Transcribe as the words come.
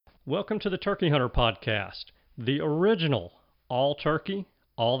Welcome to the Turkey Hunter Podcast, the original all-turkey,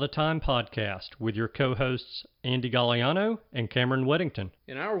 all-the-time podcast with your co-hosts Andy Galliano and Cameron Weddington.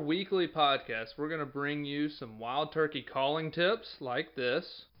 In our weekly podcast, we're going to bring you some wild turkey calling tips like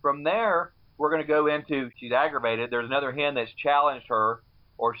this. From there, we're going to go into, she's aggravated, there's another hen that's challenged her,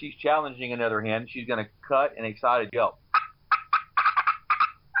 or she's challenging another hen, she's going to cut an excited yelp.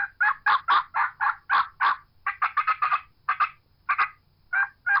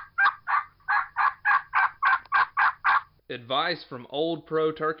 Advice from old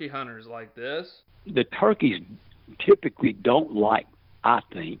pro turkey hunters like this. The turkeys typically don't like, I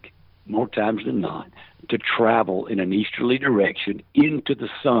think, more times than not, to travel in an easterly direction into the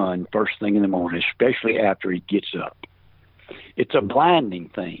sun first thing in the morning, especially after he gets up. It's a blinding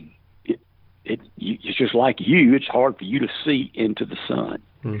thing. It's just like you. It's hard for you to see into the sun.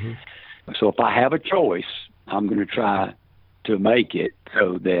 Mm-hmm. So if I have a choice, I'm going to try to make it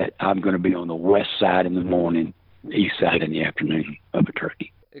so that I'm going to be on the west side in the morning, east side in the afternoon of a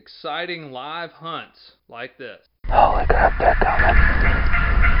turkey. Exciting live hunts like this. Holy crap, they're coming.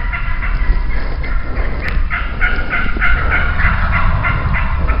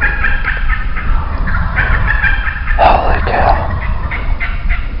 Holy cow.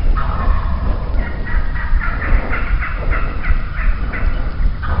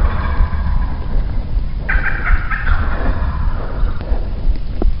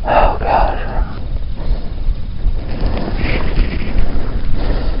 Oh, God.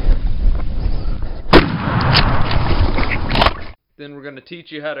 Then we're going to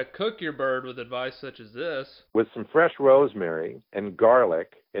teach you how to cook your bird with advice such as this. With some fresh rosemary and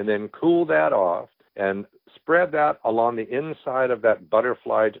garlic, and then cool that off and spread that along the inside of that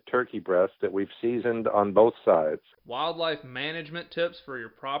butterflied turkey breast that we've seasoned on both sides. Wildlife management tips for your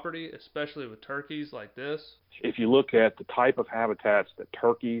property, especially with turkeys like this. If you look at the type of habitats that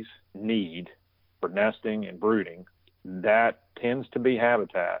turkeys need for nesting and brooding, that tends to be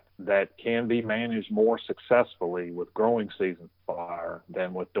habitat that can be managed more successfully with growing season fire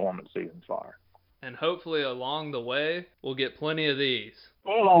than with dormant season fire. And hopefully along the way, we'll get plenty of these.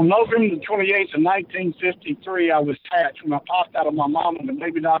 Well, on November the 28th of 1953, I was hatched. When I popped out of my mom and the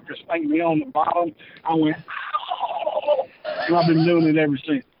baby doctor spanked me on the bottom, I went, ow! And I've been doing it ever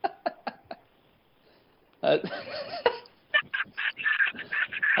since. I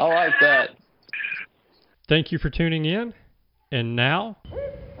like that. Thank you for tuning in. And now,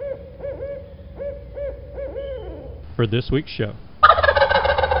 for this week's show.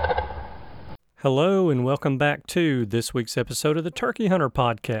 Hello and welcome back to this week's episode of the Turkey Hunter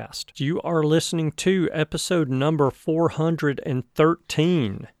Podcast. You are listening to episode number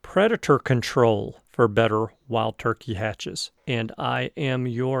 413, Predator Control for Better Wild Turkey Hatches. And I am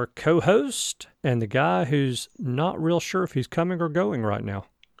your co-host and the guy who's not real sure if he's coming or going right now.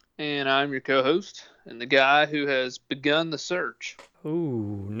 And I'm your co-host and the guy who has begun the search.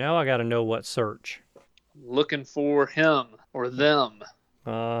 Ooh, now I gotta know what search. Looking for him or them.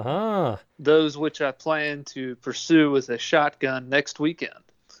 Uh-huh. Those which I plan to pursue with a shotgun next weekend.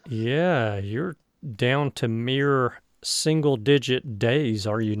 Yeah, you're down to mere single-digit days,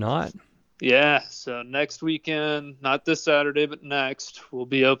 are you not? Yeah, so next weekend, not this Saturday, but next, will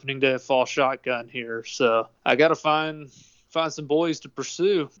be opening day of fall shotgun here. So I got to find some boys to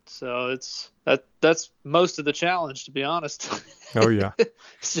pursue. So that's most of the challenge, to be honest. Oh, yeah.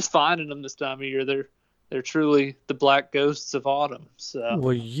 It's just finding them this time of year. They're truly the black ghosts of autumn. So.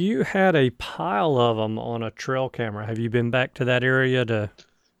 Well, you had a pile of them on a trail camera. Have you been back to that area to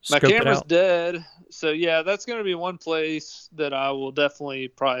scope it out? My camera's dead. So, yeah, that's going to be one place that I will definitely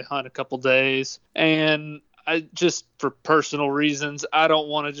probably hunt a couple days. And I just, for personal reasons, I don't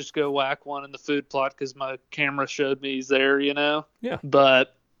want to just go whack one in the food plot because my camera showed me he's there, you know? Yeah.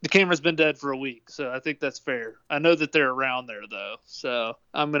 But the camera's been dead for a week, so I think that's fair. I know that they're around there, though. So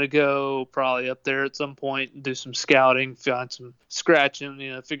I'm going to go probably up there at some point and do some scouting, find some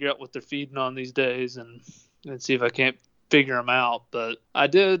scratching, figure out what they're feeding on these days and see if I can't figure them out. But I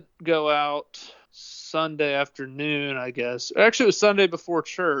did go out Sunday afternoon, I guess. Actually, it was Sunday before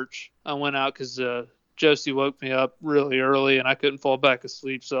church. I went out because Josie woke me up really early, and I couldn't fall back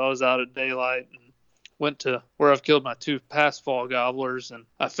asleep, so I was out at daylight and went to where I've killed my 2 past fall gobblers, and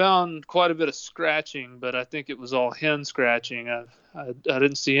I found quite a bit of scratching, but I think it was all hen scratching. I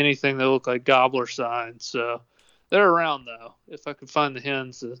didn't see anything that looked like gobbler signs, so they're around, though. If I could find the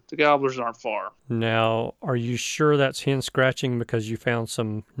hens, the gobblers aren't far. Now, are you sure that's hen scratching because you found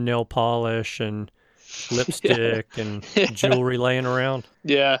some nail polish and lipstick and jewelry laying around?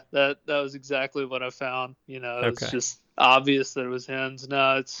 Yeah, that was exactly what I found. It's just obvious that it was hens.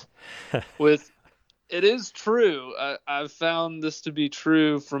 No, it's with It is true. I've found this to be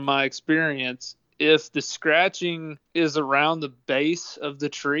true from my experience. If the scratching is around the base of the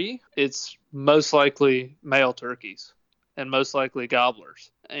tree, it's most likely male turkeys and most likely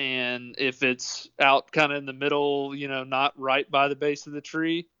gobblers. And if it's out kind of in the middle, not right by the base of the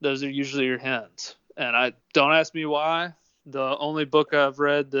tree, those are usually your hens. And I don't ask me why. The only book I've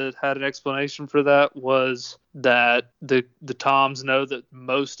read that had an explanation for that was that the toms know that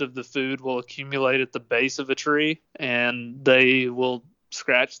most of the food will accumulate at the base of a tree and they will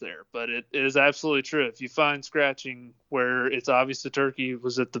scratch there. But it is absolutely true. If you find scratching where it's obvious the turkey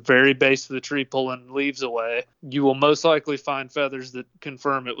was at the very base of the tree pulling leaves away, you will most likely find feathers that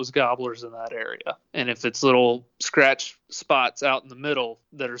confirm it was gobblers in that area. And if it's little scratch spots out in the middle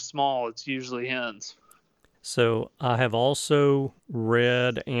that are small, it's usually hens. So I have also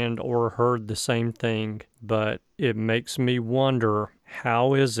read and or heard the same thing, but it makes me wonder,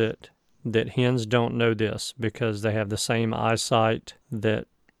 how is it that hens don't know this because they have the same eyesight that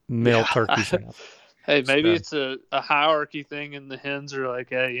male turkeys have? Hey, maybe it's a hierarchy thing, and the hens are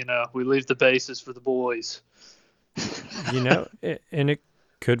like, hey, we leave the bases for the boys. And it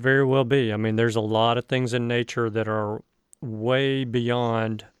could very well be. I mean, there's a lot of things in nature that are way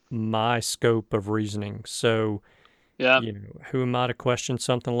beyond my scope of reasoning. So, yeah, who am I to question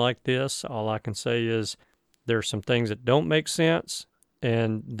something like this? All I can say is there are some things that don't make sense,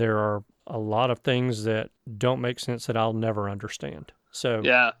 and there are a lot of things that don't make sense that I'll never understand. So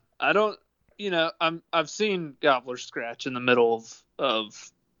yeah, I don't. I've seen gobblers scratch in the middle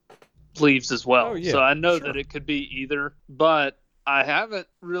of leaves as well. Oh, yeah, so I know sure. that it could be either, but I haven't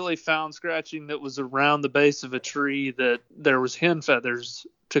really found scratching that was around the base of a tree that there was hen feathers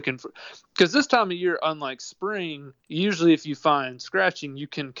to confirm. Because this time of year, unlike spring, usually if you find scratching, you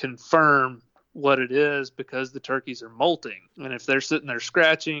can confirm what it is because the turkeys are molting. And if they're sitting there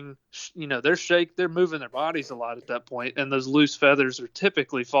scratching, they're moving their bodies a lot at that point, and those loose feathers are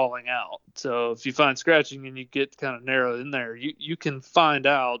typically falling out. So if you find scratching and you get kind of narrowed in there, you can find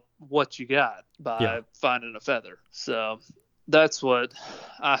out what you got by finding a feather. So that's what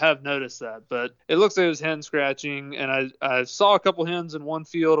I have noticed that. But it looks like it was hen scratching, and I saw a couple hens in one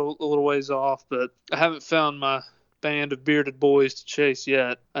field a little ways off, but I haven't found my band of bearded boys to chase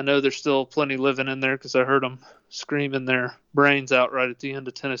yet. I know there's still plenty living in there because I heard them screaming their brains out right at the end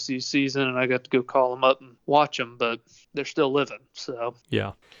of Tennessee's season, and I got to go call them up and watch them, but they're still living. So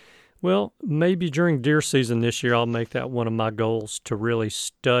yeah. Well, maybe during deer season this year, I'll make that one of my goals to really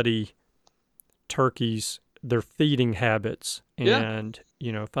study turkeys, their feeding habits. And,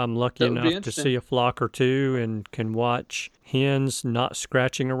 if I'm lucky enough to see a flock or two and can watch hens not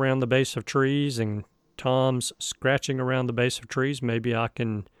scratching around the base of trees and toms scratching around the base of trees, maybe I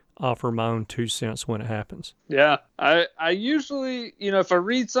can offer my own 2 cents when it happens. Yeah, I usually, if I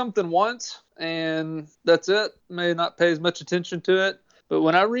read something once and that's it, may not pay as much attention to it. But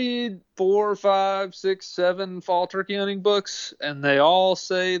when I read 4, 5, 6, 7 fall turkey hunting books and they all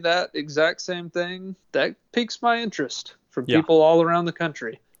say that exact same thing, that piques my interest from people all around the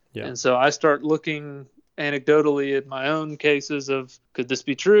country. Yeah. And so I start looking anecdotally at my own cases of, could this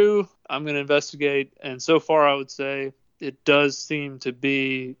be true? I'm going to investigate. And so far, I would say it does seem to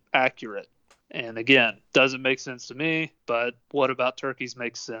be accurate. And again, doesn't make sense to me, but what about turkeys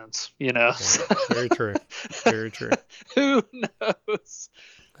makes sense, Yeah, very true. Very true. Who knows?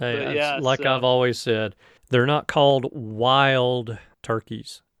 Hey, I've always said, they're not called wild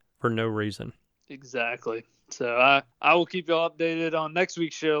turkeys for no reason. Exactly. So I will keep you all updated on next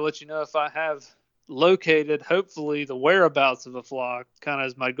week's show, let you know if I have located, hopefully, the whereabouts of a flock, kind of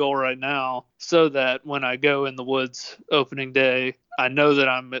as my goal right now, so that when I go in the woods opening day, I know that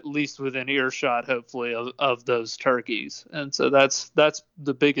I'm at least within earshot, hopefully, of those turkeys. And so that's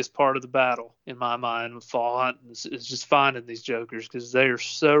the biggest part of the battle in my mind with fall hunting is just finding these jokers, because they are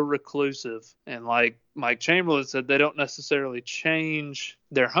so reclusive. And like Mike Chamberlain said, they don't necessarily change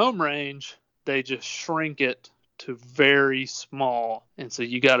their home range, they just shrink it to very small. And so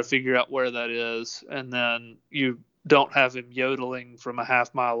you got to figure out where that is. And then you don't have him yodeling from a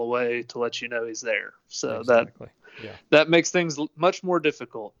half mile away to let you know he's there. So that makes things much more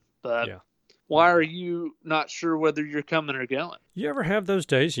difficult. But why are you not sure whether you're coming or going? You ever have those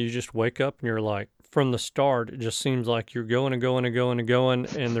days you just wake up and you're like, from the start, it just seems like you're going and going and going and going,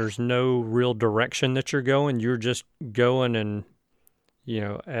 and there's no real direction that you're going. You're just going, and,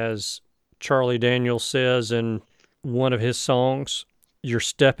 as Charlie Daniels says in one of his songs, you're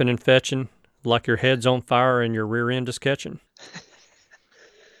stepping and fetching like your head's on fire and your rear end is catching.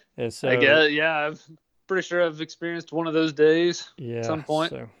 And so, I guess, I'm pretty sure I've experienced one of those days at some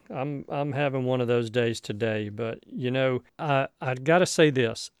point. So I'm having one of those days today. But, I got to say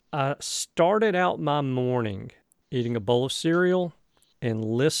this. I started out my morning eating a bowl of cereal and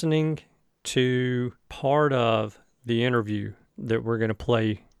listening to part of the interview that we're going to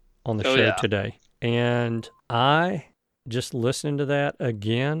play on the show today. And I, just listening to that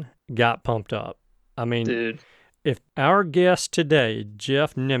again, got pumped up. I mean, dude, if our guest today,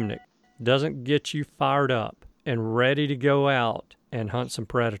 Jeff Nimnick, doesn't get you fired up and ready to go out and hunt some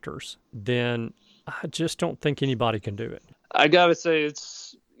predators, then I just don't think anybody can do it. I got to say,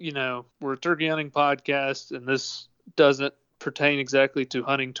 it's, we're a turkey hunting podcast, and this doesn't pertain exactly to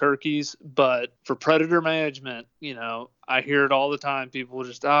hunting turkeys, but for predator management, I hear it all the time. People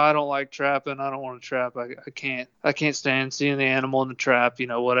just, I don't like trapping. I don't want to trap. I can't stand seeing the animal in the trap,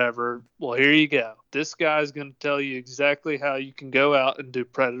 whatever. Well, here you go. This guy's going to tell you exactly how you can go out and do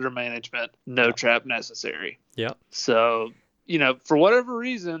predator management. No trap necessary. Yeah. So, for whatever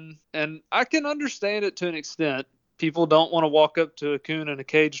reason, and I can understand it to an extent, people don't want to walk up to a coon in a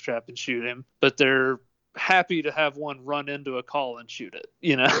cage trap and shoot him, but they're happy to have one run into a call and shoot it,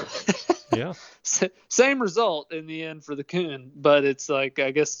 Yeah. Same result in the end for the coon, but it's like,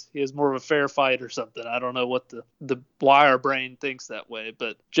 I guess he has more of a fair fight or something. I don't know what why our brain thinks that way,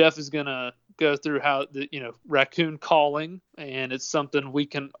 but Jeff is going to go through how raccoon calling, and it's something we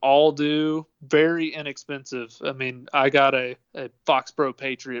can all do. Very inexpensive. I mean, I got a Fox Pro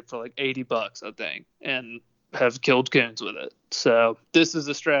Patriot for like $80, I think, and have killed coons with it. So this is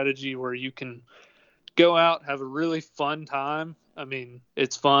a strategy where you can go out, have a really fun time. I mean,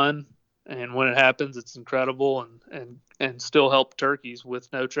 it's fun, and when it happens, it's incredible, and still help turkeys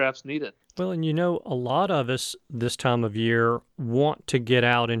with no traps needed. Well, and a lot of us this time of year want to get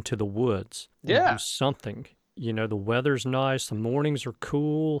out into the woods and do something. The weather's nice, the mornings are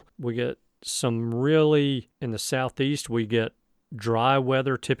cool. We get some really, in the southeast, we get dry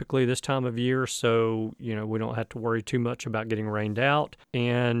weather typically this time of year, so, we don't have to worry too much about getting rained out.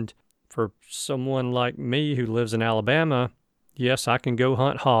 And for someone like me who lives in Alabama, yes, I can go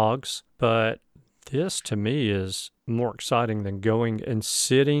hunt hogs, but this to me is more exciting than going and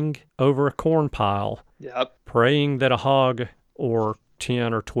sitting over a corn pile, praying that a hog or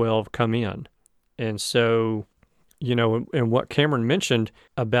 10 or 12 come in. And so, and what Cameron mentioned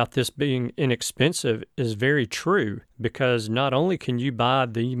about this being inexpensive is very true, because not only can you buy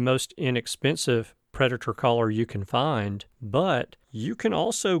the most inexpensive predator caller you can find, but you can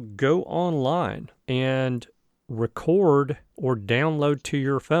also go online and record or download to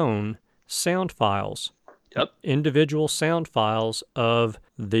your phone sound files. Individual sound files of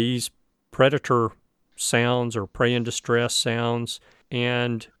these predator sounds or prey in distress sounds,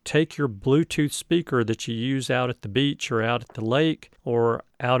 and take your Bluetooth speaker that you use out at the beach or out at the lake or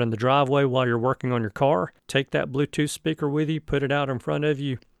out in the driveway while you're working on your car. Take that Bluetooth speaker with you, put it out in front of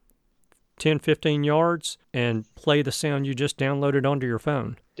you 10, 15 yards, and play the sound you just downloaded onto your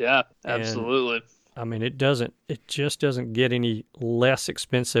phone. Yeah, absolutely. And, I mean, it just doesn't get any less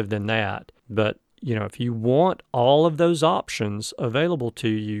expensive than that. But, if you want all of those options available to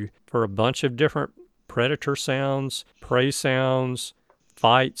you for a bunch of different predator sounds, prey sounds,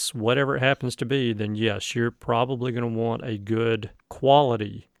 fights, whatever it happens to be, then yes, you're probably going to want a good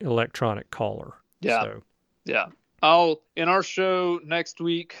quality electronic caller. Yeah. So. Yeah. In our show next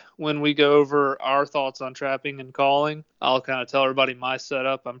week, when we go over our thoughts on trapping and calling, I'll kind of tell everybody my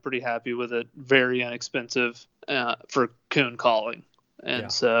setup. I'm pretty happy with it. Very inexpensive for coon calling.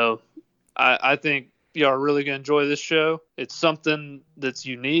 And so I think you are really going to enjoy this show. It's something that's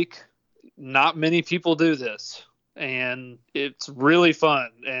unique. Not many people do this, and it's really fun.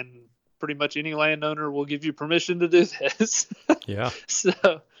 And pretty much any landowner will give you permission to do this. Yeah.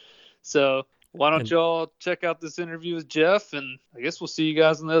 So why don't y'all check out this interview with Jeff, and I guess we'll see you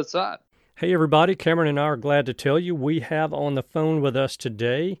guys on the other side. Hey, everybody. Cameron and I are glad to tell you we have on the phone with us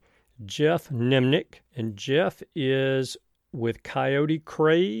today Jeff Nimnick, and Jeff is with Coyote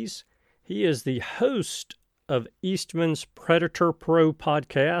Craze. He is the host of Eastman's Predator Pro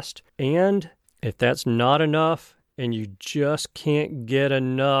podcast, and if that's not enough and you just can't get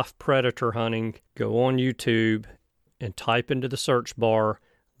enough predator hunting, go on YouTube and type into the search bar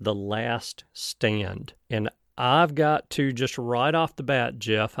The Last Stand. And I've got to, just right off the bat,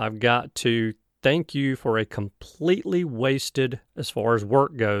 Jeff, I've got to thank you for a completely wasted, as far as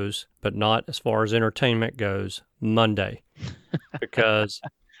work goes, but not as far as entertainment goes, Monday. Because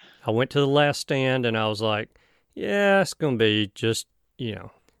I went to The Last Stand and I was like, yeah, it's going to be just,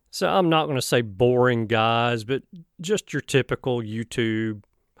 so I'm not going to say boring guys, but just your typical YouTube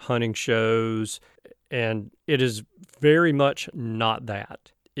hunting shows. And it is very much not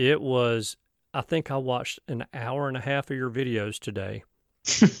that. It was, I think I watched an hour and a half of your videos today.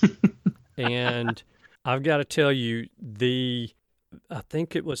 And I've got to tell you, the I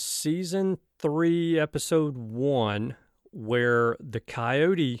think it was season 3, episode 1, where the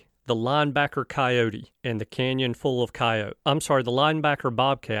linebacker coyote and the canyon full of coyote. I'm sorry, the linebacker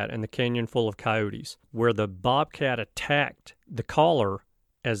bobcat and the canyon full of coyotes, where the bobcat attacked the caller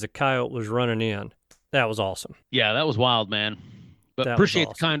as the coyote was running in. That was awesome. Yeah, that was wild, man. But That was appreciate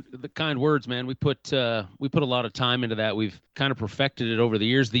awesome. the kind words, man. We put a lot of time into that. We've kind of perfected it over the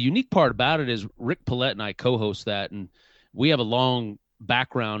years. The unique part about it is Rick Paulette and I co-host that, and we have a long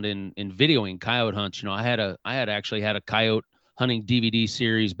background in videoing coyote hunts. You know, I had actually had a coyote hunting DVD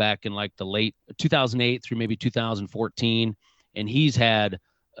series back in like the late 2008 through maybe 2014, and he's had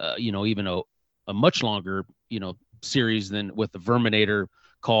even a much longer series than with the Verminator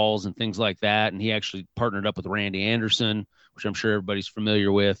calls and things like that. And he actually partnered up with Randy Anderson, which I'm sure everybody's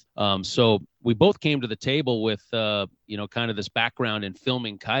familiar with. So we both came to the table with, kind of this background in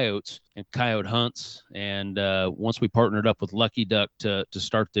filming coyotes and coyote hunts. And once we partnered up with Lucky Duck to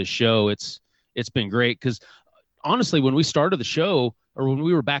start this show, it's been great. Because honestly, when we started the show, or when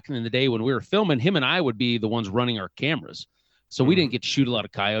we were back in the day when we were filming, him and I would be the ones running our cameras. So we didn't get to shoot a lot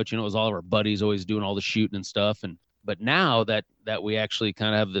of coyotes. It was all of our buddies always doing all the shooting and stuff. But now that we actually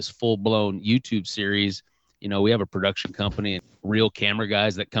kind of have this full-blown YouTube series, we have a production company and real camera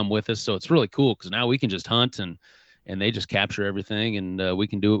guys that come with us. So it's really cool because now we can just hunt and they just capture everything, and we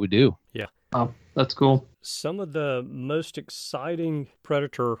can do what we do. Yeah. Oh, that's cool. Some of the most exciting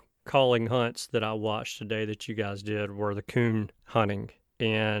predator calling hunts that I watched today that you guys did were the coon hunting.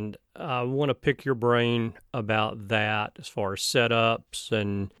 And I want to pick your brain about that as far as setups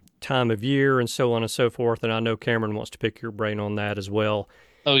and time of year and so on and so forth. And I know Cameron wants to pick your brain on that as well.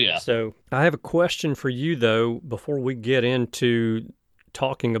 Oh, yeah. So I have a question for you, though, before we get into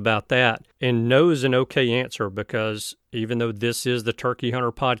talking about that. And no is an okay answer, because even though this is the Turkey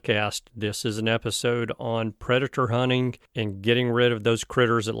Hunter podcast, this is an episode on predator hunting and getting rid of those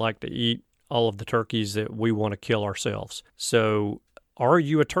critters that like to eat all of the turkeys that we want to kill ourselves. So are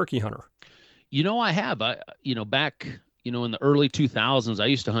you a turkey hunter? I have. Back in the early 2000s, I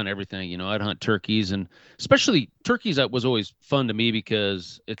used to hunt everything. I'd hunt turkeys, and especially turkeys. That was always fun to me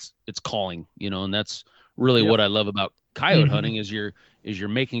because it's calling, and that's really what I love about coyote hunting is you're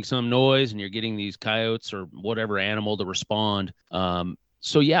making some noise and you're getting these coyotes or whatever animal to respond.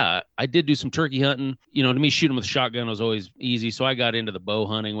 So yeah, I did do some turkey hunting. To me, shooting with a shotgun was always easy. So I got into the bow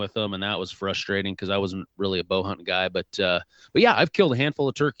hunting with them, and that was frustrating because I wasn't really a bow hunting guy. But yeah, I've killed a handful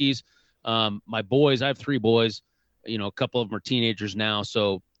of turkeys. My boys, I have 3 boys. A couple of them are teenagers now,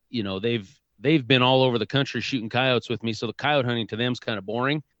 so they've been all over the country shooting coyotes with me. So the coyote hunting to them is kind of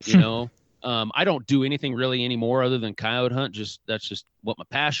boring. I don't do anything really anymore other than coyote hunt. That's just what my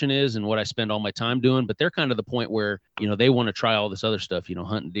passion is and what I spend all my time doing. But they're kind of the point where they want to try all this other stuff.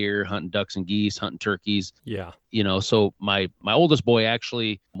 Hunting deer, hunting ducks and geese, hunting turkeys. Yeah. So my oldest boy,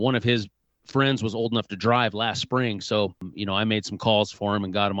 actually, one of his friends was old enough to drive last spring. So, I made some calls for him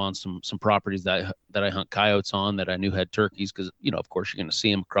and got him on some properties that I hunt coyotes on that I knew had turkeys. Cause of course you're going to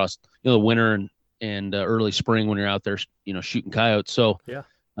see them across, the winter and early spring when you're out there, shooting coyotes. So yeah,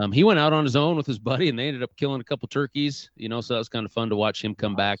 he went out on his own with his buddy and they ended up killing a couple turkeys, so that was kind of fun to watch him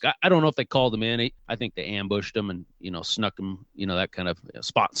come back. I don't know if they called him in. I think they ambushed him and, snuck him, that kind of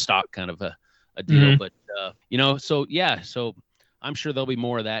spot and stock kind of a deal. But, so yeah, so I'm sure there'll be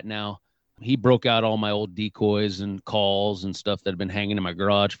more of that now. He broke out all my old decoys and calls and stuff that had been hanging in my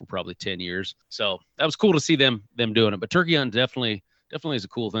garage for probably 10 years. So that was cool to see them doing it. But turkey hunting definitely is a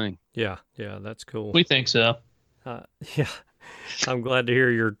cool thing. Yeah, that's cool. We think so. Yeah, I'm glad to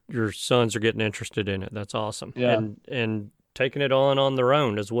hear your sons are getting interested in it. That's awesome. Yeah. And taking it on their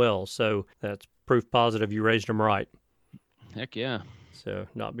own as well. So that's proof positive you raised them right. Heck yeah. So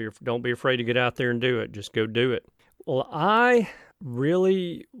don't be afraid to get out there and do it. Just go do it. Well, I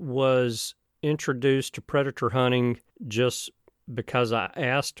really was introduced to predator hunting just because I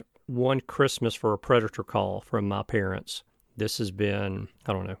asked one Christmas for a predator call from my parents. This has been,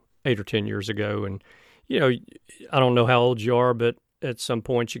 8 or 10 years ago. And, I don't know how old you are, but at some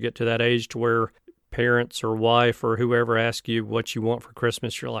point you get to that age to where parents or wife or whoever asks you what you want for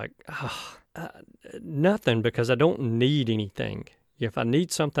Christmas, you're like, nothing, because I don't need anything. If I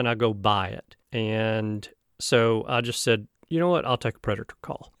need something, I go buy it. And so I just said, you know what, I'll take a predator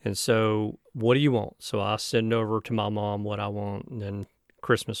call. And so, what do you want? So I send over to my mom what I want, and then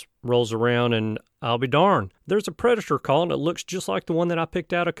Christmas rolls around, and I'll be darned, there's a predator call, and it looks just like the one that I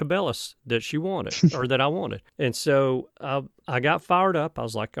picked out of Cabela's that she wanted, or that I wanted. And so I got fired up. I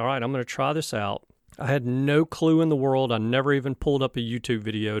was like, all right, I'm going to try this out. I had no clue in the world. I never even pulled up a YouTube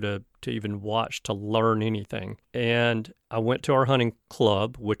video to even watch, to learn anything. And I went to our hunting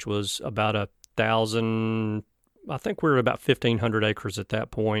club, which was about 1,000 I think we were about 1,500 acres at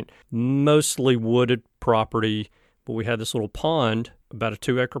that point, mostly wooded property. But we had this little pond, about a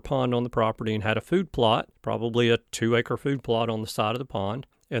 2-acre pond on the property, and had a food plot, probably a 2-acre food plot on the side of the pond.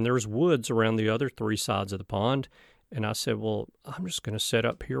 And there was woods around the other 3 sides of the pond. And I said, well, I'm just going to set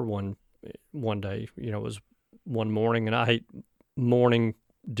up here one day. You know, it was one morning, and I hate morning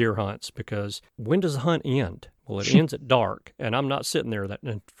deer hunts because when does the hunt end? Well, it ends at dark, and I'm not sitting there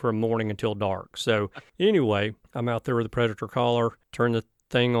from morning until dark. So anyway, I'm out there with a predator caller, turn the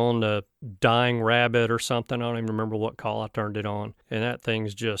thing on the dying rabbit or something. I don't even remember what call I turned it on. And that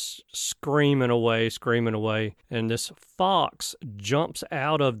thing's just screaming away. And this fox jumps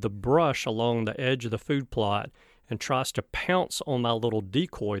out of the brush along the edge of the food plot and tries to pounce on my little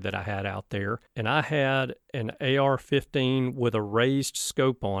decoy that I had out there. And I had an AR-15 with a raised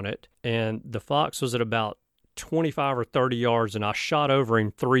scope on it. And the fox was at about 25 or 30 yards, and I shot over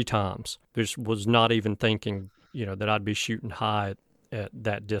him 3 times. Just was not even thinking, that I'd be shooting high at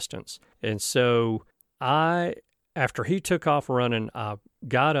that distance. And so after he took off running, I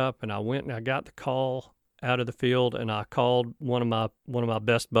got up and I went and I got the call out of the field, and I called one of my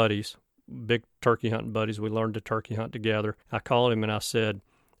best buddies, big turkey hunting buddies. We learned to turkey hunt together. I called him and I said,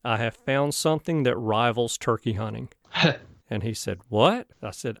 I have found something that rivals turkey hunting. And he said, what?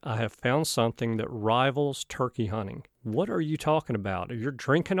 I said, I have found something that rivals turkey hunting. What are you talking about? You're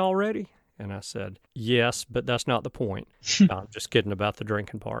drinking already? And I said, yes, but that's not the point. No, I'm just kidding about the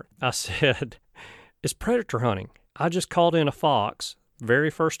drinking part. I said, it's predator hunting. I just called in a fox, very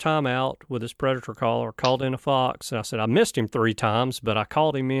first time out with his predator caller, called in a fox. And I said, I missed him 3 times, but I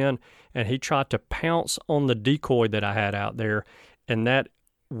called him in, and he tried to pounce on the decoy that I had out there. And that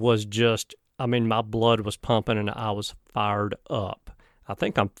was just, my blood was pumping and I was fired up. I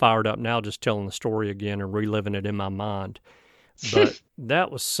think I'm fired up now just telling the story again and reliving it in my mind. But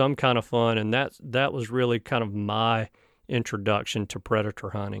that was some kind of fun, and that was really kind of my introduction to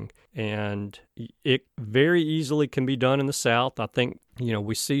predator hunting. And it very easily can be done in the South. I think,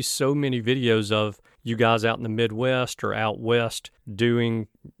 we see so many videos of you guys out in the Midwest or out west doing,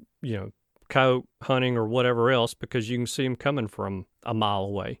 coyote hunting or whatever else, because you can see them coming from a mile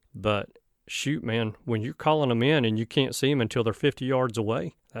away. But shoot, man, when you're calling them in and you can't see them until they're 50 yards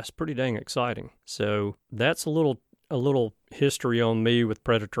away, that's pretty dang exciting. So that's a little history on me with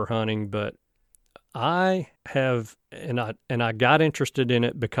predator hunting, but I have, and I got interested in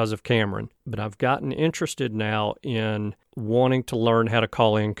it because of Cameron, but I've gotten interested now in wanting to learn how to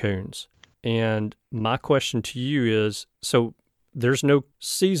call in coons. And my question to you is, so there's no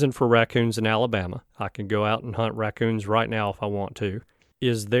season for raccoons in Alabama. I can go out and hunt raccoons right now if I want to.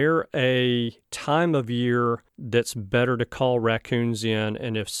 Is there a time of year that's better to call raccoons in?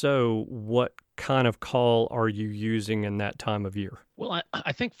 And if so, what kind of call are you using in that time of year? Well,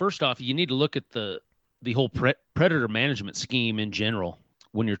 I think first off, you need to look at the whole predator management scheme in general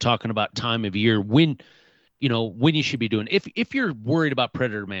when you're talking about time of year, when you should be doing. If you're worried about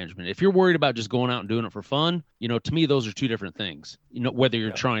predator management, if you're worried about just going out and doing it for fun, to me, those are 2 different things. Whether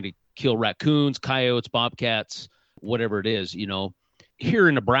you're trying to kill raccoons, coyotes, bobcats, whatever it is, Here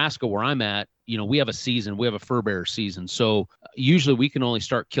in Nebraska, where I'm at, we have a season. We have a fur bearer season. So usually we can only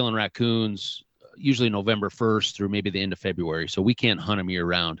start killing raccoons usually November 1st through maybe the end of February. So we can't hunt them year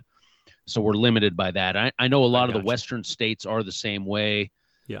round. So we're limited by that. I know a lot of the Western states are the same way.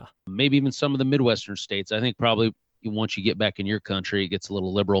 Yeah. Maybe even some of the Midwestern states. I think probably once you get back in your country, it gets a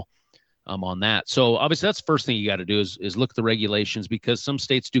little liberal on that. So obviously that's the first thing you got to do is look at the regulations, because some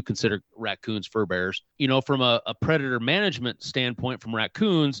states do consider raccoons fur bearers. From a predator management standpoint from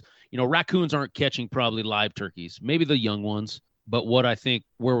raccoons, raccoons aren't catching probably live turkeys, maybe the young ones. But what I think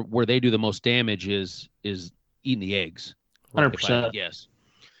where they do the most damage is eating the eggs. 100%. Yes.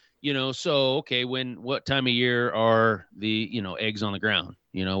 So, okay, what time of year are the, eggs on the ground?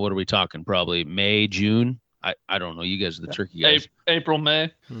 What are we talking? Probably May, June. I don't know. You guys are the turkey guys. April,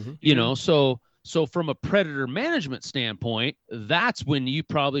 May. Mm-hmm. So from a predator management standpoint, that's when you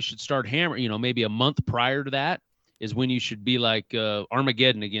probably should start hammering, maybe a month prior to that is when you should be like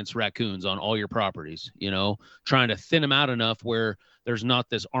Armageddon against raccoons on all your properties, trying to thin them out enough where there's not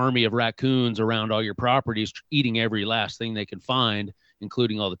this army of raccoons around all your properties eating every last thing they can find,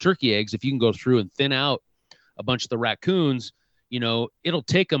 including all the turkey eggs. If you can go through and thin out a bunch of the raccoons, it'll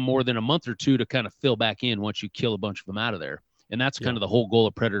take them more than a month or 2 to kind of fill back in once you kill a bunch of them out of there. And that's kind of the whole goal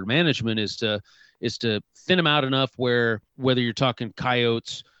of predator management is to thin them out enough where whether you're talking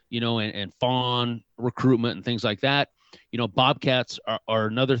coyotes, and fawn recruitment and things like that, bobcats are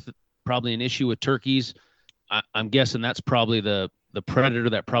another probably an issue with turkeys. I'm guessing that's probably the predator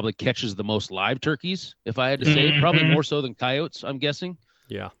that probably catches the most live turkeys, if I had to say, probably more so than coyotes, I'm guessing.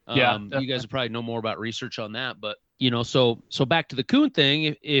 Yeah. You guys probably know more about research on that, but so back to the coon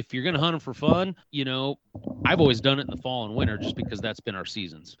thing. If you're going to hunt them for fun, I've always done it in the fall and winter just because that's been our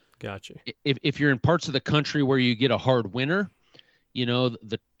seasons. Gotcha. If you're in parts of the country where you get a hard winter,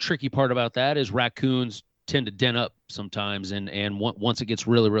 the tricky part about that is raccoons tend to den up sometimes. And once it gets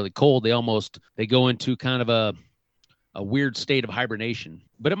really, really cold, they go into kind of a weird state of hibernation,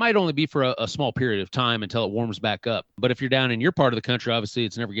 but it might only be for a small period of time until it warms back up. But if you're down in your part of the country, obviously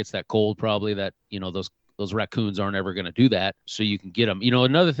it never gets that cold, probably that, those raccoons aren't ever going to do that. So you can get them.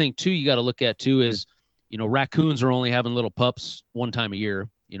 Another thing too, you got to look at too is, raccoons are only having little pups one time a year,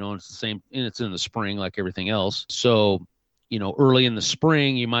 and it's the same, and it's in the spring like everything else. So, early in the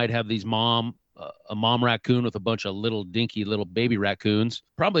spring, you might have these a mom raccoon with a bunch of little dinky little baby raccoons,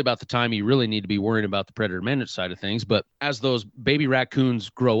 probably about the time you really need to be worrying about the predator management side of things. But as those baby raccoons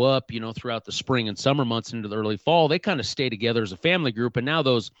grow up, throughout the spring and summer months into the early fall, they kind of stay together as a family group. And now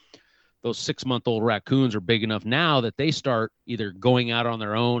those 6-month-old raccoons are big enough now that they start either going out on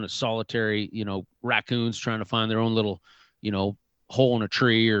their own as solitary, raccoons trying to find their own little, hole in a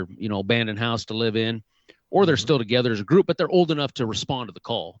tree or, abandoned house to live in, or they're still together as a group, but they're old enough to respond to the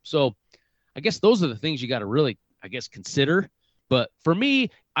call. So I guess those are the things you got to really, consider. But for me,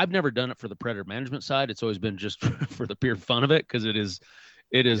 I've never done it for the predator management side. It's always been just for the pure fun of it, because it is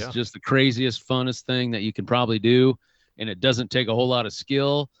just the craziest, funnest thing that you can probably do, and it doesn't take a whole lot of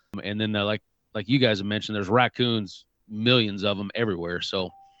skill. And then like you guys have mentioned, there's raccoons, millions of them everywhere.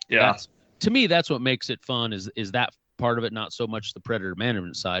 So Yeah. To me, that's what makes it fun is that part of it, not so much the predator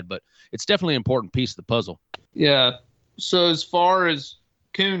management side, but it's definitely an important piece of the puzzle. Yeah. So as far as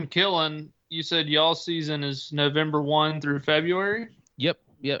coon killing, you said y'all season is November 1 through February? Yep,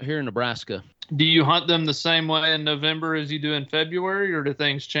 here in Nebraska. Do you hunt them the same way in November as you do in February, or do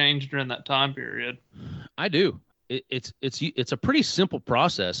things change during that time period? I do. It's a pretty simple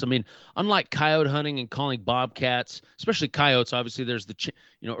process. I mean, unlike coyote hunting and calling bobcats, especially coyotes, obviously there's the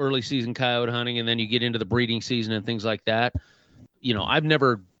early season coyote hunting, and then you get into the breeding season and things like that. I've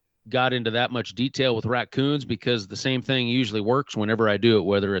never got into that much detail with raccoons because the same thing usually works whenever I do it,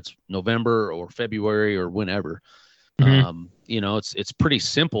 whether it's November or February or whenever. Mm-hmm. It's pretty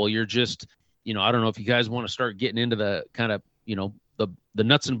simple. You're just, I don't know if you guys want to start getting into the kind of, the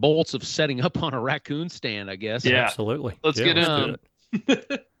nuts and bolts of setting up on a raccoon stand, I guess. Yeah, absolutely. Let's get into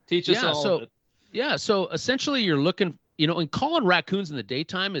it. Teach us all. So essentially you're looking, and calling raccoons in the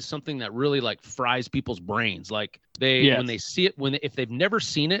daytime is something that really fries people's brains. Like when they see it, if they've never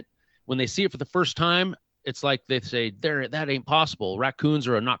seen it, when they see it for the first time, it's like they say, that ain't possible. Raccoons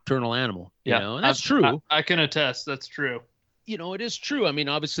are a nocturnal animal, and that's true. I can attest. That's true. It is true. I mean,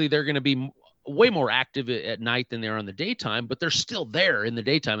 obviously they're going to be way more active at night than they are in the daytime, but they're still there in the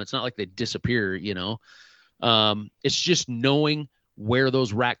daytime. It's not like they disappear, it's just knowing where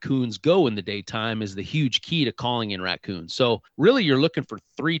those raccoons go in the daytime is the huge key to calling in raccoons. So really you're looking for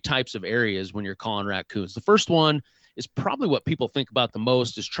 3 types of areas when you're calling raccoons. The first one is probably what people think about the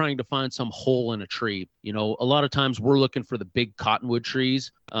most, is trying to find some hole in a tree. A lot of times we're looking for the big cottonwood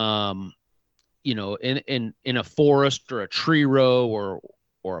trees, in a forest or a tree row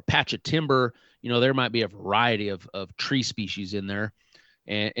or a patch of timber. There might be a variety of tree species in there,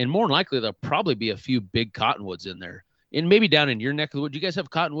 and more than likely there'll probably be a few big cottonwoods in there. And maybe down in your neck of the woods, do you guys have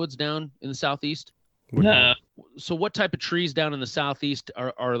cottonwoods down in the southeast? No. So what type of trees down in the southeast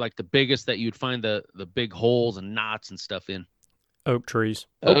are like the biggest that you'd find the big holes and knots and stuff in? Oak trees.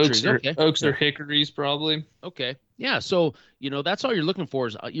 Oaks Okay. or hickories, probably. Okay. Yeah. So, that's all you're looking for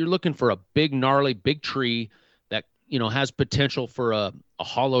is you're looking for a big, gnarly, big tree that, has potential for a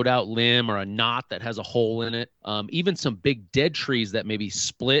hollowed out limb or a knot that has a hole in it. Even some big dead trees that maybe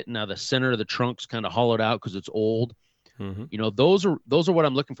split. Now the center of the trunk's kind of hollowed out because it's old. Mm-hmm. Those are what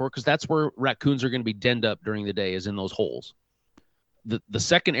I'm looking for, because that's where raccoons are going to be denned up during the day, is in those holes. The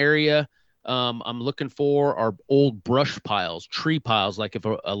second area I'm looking for are old brush piles, tree piles. Like if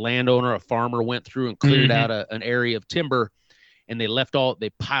a landowner, a farmer went through and cleared out an area of timber, and they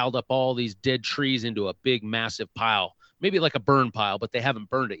piled up all these dead trees into a big, massive pile, maybe like a burn pile, but they haven't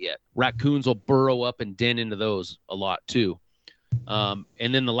burned it yet. Raccoons will burrow up and den into those a lot too. And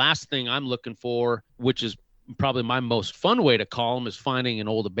then the last thing I'm looking for, which is probably my most fun way to call them, is finding an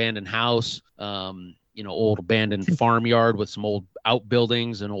old abandoned house, old abandoned farmyard with some old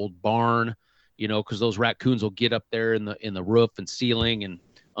outbuildings, an old barn, because those raccoons will get up there in the roof and ceiling and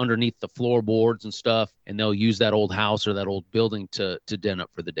underneath the floorboards and stuff, and they'll use that old house or that old building to den up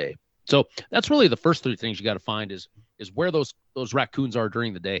for the day. So that's really the first 3 things you got to find is where those raccoons are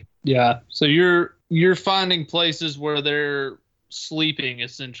during the day. Yeah. So you're finding places where they're sleeping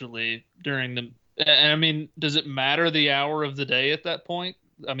essentially during the. I mean, does it matter the hour of the day at that point?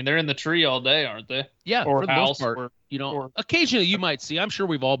 I mean, they're in the tree all day, aren't they? Yeah, Or for the most house, part. Occasionally you might see, I'm sure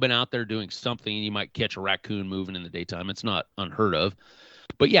we've all been out there doing something and you might catch a raccoon moving in the daytime. It's not unheard of.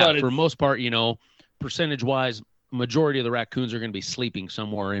 But yeah, for the most part, percentage wise, majority of the raccoons are going to be sleeping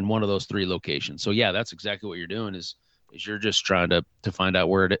somewhere in one of those 3 locations. So yeah, that's exactly what you're doing is you're just trying to find out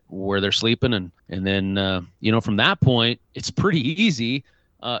where they're sleeping. And then, from that point, it's pretty easy.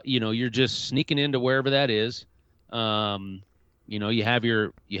 You're just sneaking into wherever that is. You have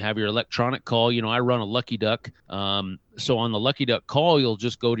your electronic call. I run a Lucky Duck. So on the Lucky Duck call, you'll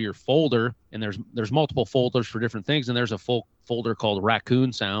just go to your folder, and there's multiple folders for different things, and there's a full folder called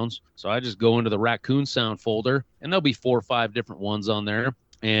raccoon sounds. So I just go into the raccoon sound folder, and there'll be 4 or 5 different ones on there.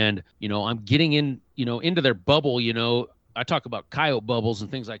 And I'm getting in, into their bubble. I talk about coyote bubbles and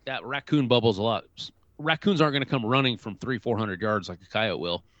things like that. Raccoon bubbles a lot. Raccoons aren't going to come running from 300-400 yards like a coyote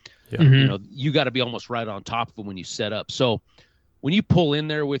will. Yeah. Mm-hmm. You got to be almost right on top of them when you set up. So when you pull in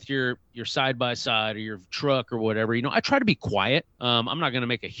there with your side by side or your truck or whatever, I try to be quiet. I'm not going to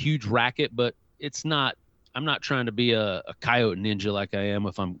make a huge racket, but I'm not trying to be a coyote ninja like I am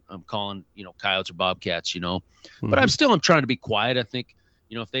if I'm calling, coyotes or bobcats, Mm-hmm. But I'm trying to be quiet. I think,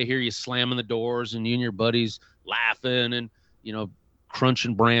 if they hear you slamming the doors and you and your buddies laughing and,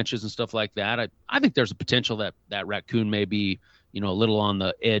 crunching branches and stuff like that, I think there's a potential that raccoon may be, a little on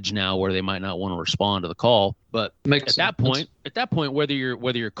the edge now where they might not want to respond to the call. But at that point, whether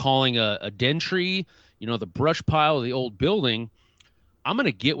you're calling a den tree, the brush pile of the old building, I'm going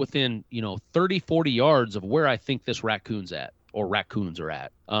to get within, 30, 40 yards of where I think this raccoon's at or raccoons are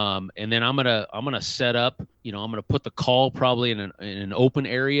at. And then I'm going to set up, I'm going to put the call probably in an open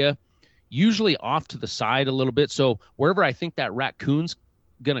area, usually off to the side a little bit. So wherever I think that raccoon's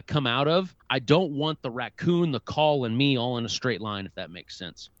going to come out of, I don't want the raccoon, the call, and me all in a straight line, if that makes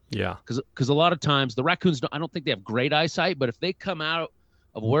sense. Yeah. Because a lot of times the raccoons, I don't think they have great eyesight, but if they come out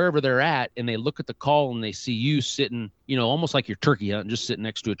of wherever they're at and they look at the call and they see you sitting, almost like you're turkey hunting, just sitting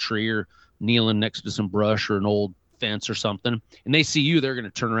next to a tree or kneeling next to some brush or an old fence or something, and they see you, they're going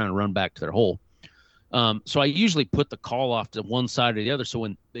to turn around and run back to their hole. So I usually put the call off to one side or the other. So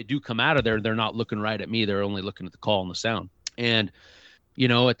when they do come out of there, they're not looking right at me. They're only looking at the call and the sound. And,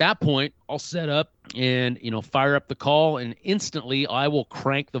 at that point, I'll set up and, fire up the call, and instantly I will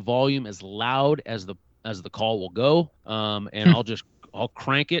crank the volume as loud as the call will go. And I'll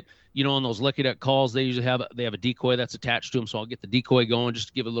crank it. On those Lucky Duck calls, they usually have a decoy that's attached to them. So I'll get the decoy going just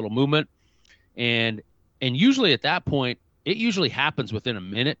to give it a little movement. And usually at that point, it usually happens within a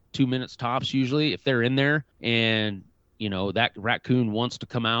minute, 2 minutes tops, usually, if they're in there and, that raccoon wants to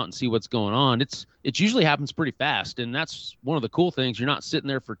come out and see what's going on. It usually happens pretty fast. And that's one of the cool things. You're not sitting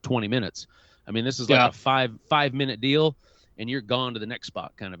there for 20 minutes. I mean, this is like a 5-minute deal and you're gone to the next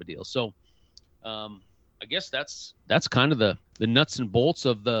spot kind of a deal. So, I guess that's kind of the nuts and bolts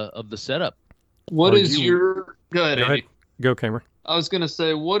of the setup. What is your go ahead, Andy. Go, Cameron. I was gonna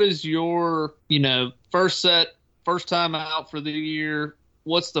say, what is your first time out for the year?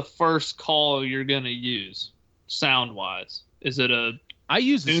 What's the first call you're gonna use sound wise? Is it I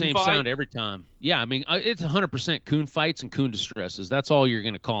use the coon same fight? sound every time. Yeah, I mean it's 100% coon fights and coon distresses. That's all you're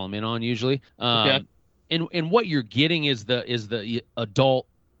gonna call them in on usually. Okay. And what you're getting is the adult,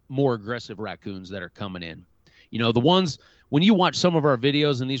 more aggressive raccoons that are coming in. The ones when you watch some of our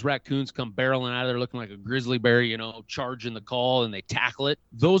videos and these raccoons come barreling out of there looking like a grizzly bear, charging the call and they tackle it.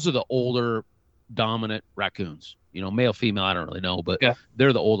 Those are the older dominant raccoons, male, female, I don't really know, but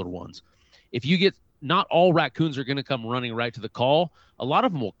they're the older ones. If you get, not all raccoons are going to come running right to the call. A lot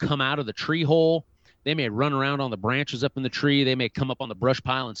of them will come out of the tree hole. They may run around on the branches up in the tree. They may come up on the brush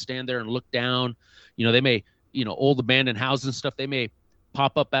pile and stand there and look down. They may, old abandoned houses and stuff. They may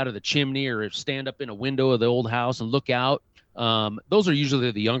pop up out of the chimney or stand up in a window of the old house and look out. Those are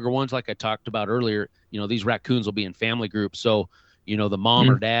usually the younger ones. Like I talked about earlier, these raccoons will be in family groups. So, the mom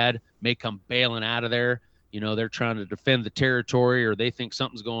or dad may come bailing out of there. They're trying to defend the territory or they think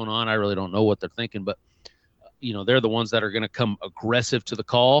something's going on. I really don't know what they're thinking, but, they're the ones that are going to come aggressive to the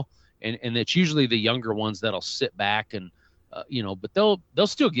call. And it's usually the younger ones that'll sit back and, but they'll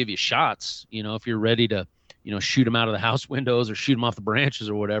still give you shots, if you're ready to, shoot them out of the house windows or shoot them off the branches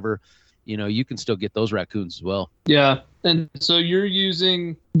or whatever, you can still get those raccoons as well. Yeah. And so you're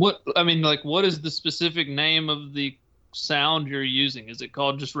using what is the specific name of the sound you're using? Is it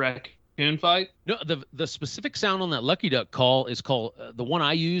called just raccoon fight? No, the specific sound on that Lucky Duck call is called, the one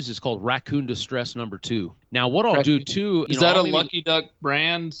I use is called Raccoon Distress number 2. Now what I'll do too. Is that a Lucky Duck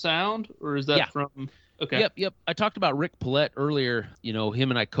brand sound or is that from... Okay. Yep. I talked about Rick Paulette earlier. Him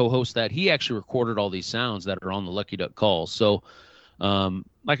and I co-host that. He actually recorded all these sounds that are on the Lucky Duck calls. So,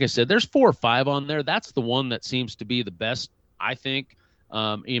 like I said, there's 4 or 5 on there. That's the one that seems to be the best, I think.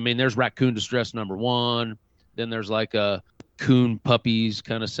 I mean, there's raccoon distress number 1. Then there's like a coon puppies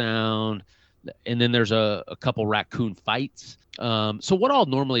kind of sound. And then there's a couple raccoon fights. So what I'll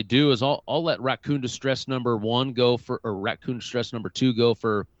normally do is I'll let raccoon distress number 1 go for, or raccoon distress number 2 go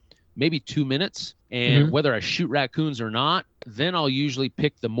for maybe 2 minutes. And whether I shoot raccoons or not, then I'll usually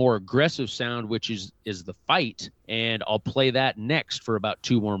pick the more aggressive sound, which is the fight. And I'll play that next for about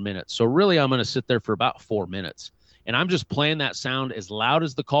 2 more minutes. So really I'm going to sit there for about 4 minutes. And I'm just playing that sound as loud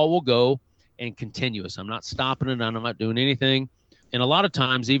as the call will go and continuous. I'm not stopping it. I'm not doing anything. And a lot of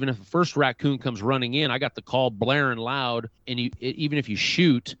times, even if the first raccoon comes running in, I got the call blaring loud. And even if you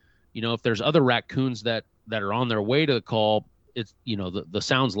shoot, if there's other raccoons that are on their way to the call, it's, the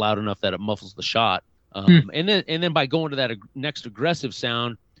sound's loud enough that it muffles the shot. And then by going to that next aggressive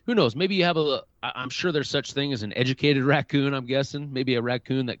sound, who knows, maybe you have I'm sure there's such thing as an educated raccoon, I'm guessing, maybe a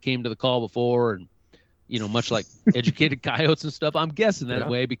raccoon that came to the call before and, much like educated coyotes and stuff. I'm guessing that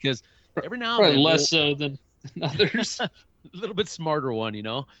way because every now and then. Probably less so than others. A little bit smarter one,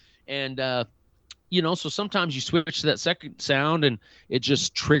 and, so sometimes you switch to that second sound and it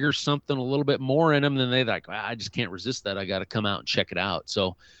just triggers something a little bit more in them. Then they're like, I just can't resist that. I got to come out and check it out.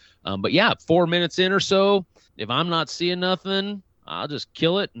 So, but yeah, 4 minutes in or so, if I'm not seeing nothing, I'll just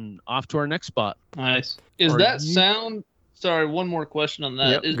kill it and off to our next spot. Nice. Sound? Sorry, one more question on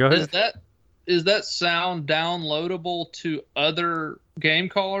that. Yep, go ahead. Is that sound downloadable to other game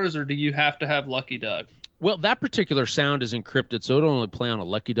callers, or do you have to have Lucky Duck? Well, that particular sound is encrypted, so it'll only play on a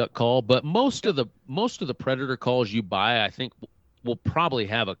Lucky Duck call. But most of the Predator calls you buy, I think, will probably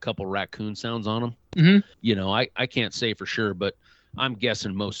have a couple raccoon sounds on them. Mm-hmm. I can't say for sure, but I'm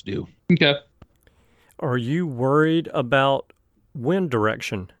guessing most do. Okay. Are you worried about wind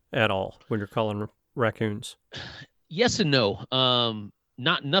direction at all when you're calling raccoons? Yes and no.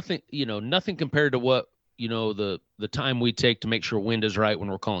 Nothing compared to what the time we take to make sure wind is right when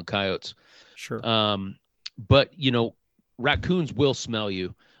we're calling coyotes. Sure. But raccoons will smell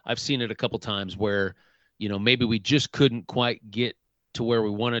you. I've seen it a couple times where maybe we just couldn't quite get to where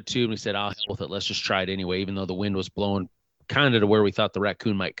we wanted to, and we said, "Oh, hell with it, let's just try it anyway," even though the wind was blowing kind of to where we thought the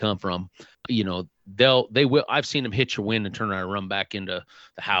raccoon might come from. They will. I've seen them hit your wind and turn around and run back into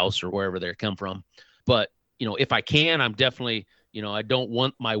the house or wherever they come from. But if I can, I'm definitely. I don't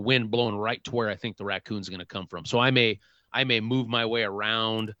want my wind blowing right to where I think the raccoon's going to come from. So I may move my way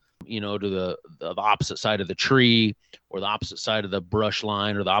around, to the opposite side of the tree or the opposite side of the brush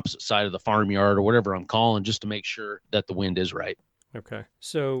line or the opposite side of the farmyard or whatever I'm calling, just to make sure that the wind is right. Okay.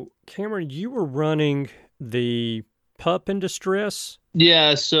 So Cameron, you were running the pup in distress?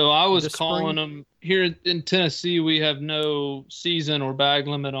 Yeah, so I was calling them. Here in Tennessee, we have no season or bag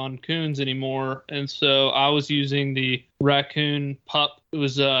limit on coons anymore. And so I was using the raccoon pup. It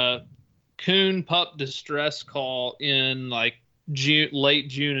was a coon pup distress call in like late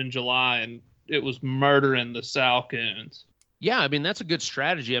June and July, and it was murdering the sow coons. Yeah, I mean, that's a good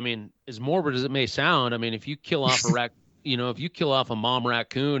strategy. I mean, as morbid as it may sound, I mean, if you kill off if you kill off a mom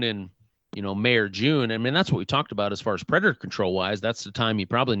raccoon in May or June, I mean, that's what we talked about as far as predator control wise. That's the time you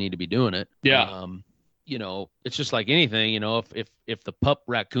probably need to be doing it. Yeah. It's just like anything, if the pup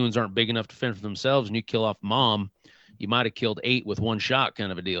raccoons aren't big enough to fend for themselves and you kill off mom, you might have killed 8 with one shot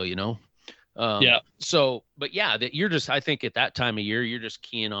kind of a deal, Yeah. So, but yeah, that you're just, I think at that time of year, you're just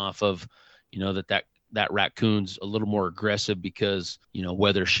keying off of, that raccoon's a little more aggressive because,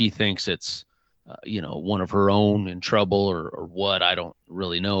 whether she thinks it's, one of her own in trouble or what, I don't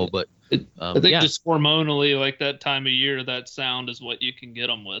really know, but I think just hormonally, like that time of year, that sound is what you can get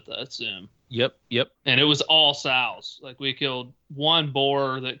them with, I assume. Yep. And it was all sows. Like we killed one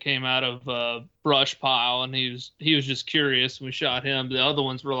boar that came out of a brush pile, and he was just curious, and we shot him. The other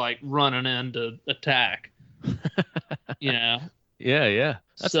ones were like running in to attack. Yeah.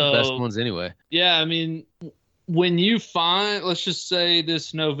 That's the best ones anyway. Yeah, I mean, when you find, let's just say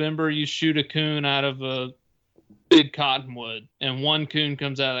this November, you shoot a coon out of a big cottonwood, and one coon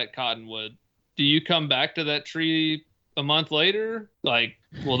comes out of that cottonwood, do you come back to that tree a month later? Like,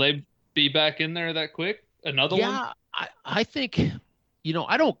 will they be back in there that quick? Another one? Yeah, I think,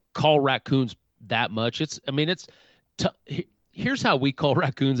 I don't call raccoons that much. Here's how we call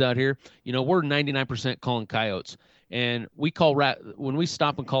raccoons out here. We're 99% calling coyotes. And we call when we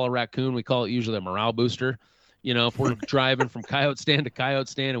stop and call a raccoon, we call it usually a morale booster. If we're driving from coyote stand to coyote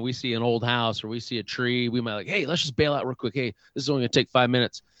stand and we see an old house or we see a tree, we might hey, let's just bail out real quick. Hey, this is only going to take 5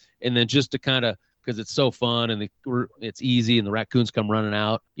 minutes. And then just to kind of, because it's so fun and it's easy and the raccoons come running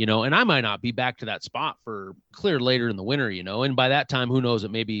out, and I might not be back to that spot for clear later in the winter, and by that time, who knows,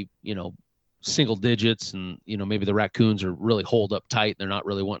 it may be, single digits, and maybe the raccoons are really holed up tight and they're not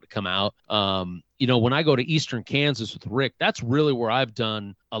really wanting to come out. When I go to eastern Kansas with Rick, that's really where I've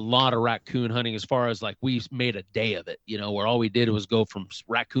done a lot of raccoon hunting, as far as like we made a day of it, where all we did was go from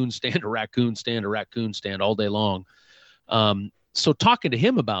raccoon stand to raccoon stand to raccoon stand all day long. So talking to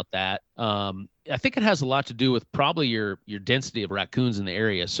him about that, I think it has a lot to do with probably your density of raccoons in the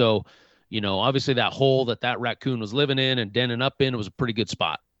area. So, obviously that hole that raccoon was living in and denning up in was a pretty good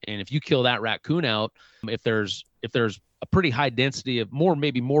spot. And if you kill that raccoon out, if there's a pretty high density of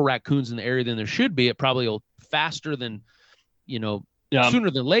maybe more raccoons in the area than there should be, it probably will faster than, sooner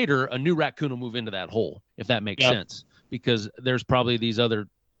than later, a new raccoon will move into that hole, if that makes sense. Because there's probably these other,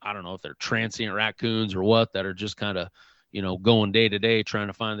 I don't know if they're transient raccoons or what, that are just kind of, going day to day trying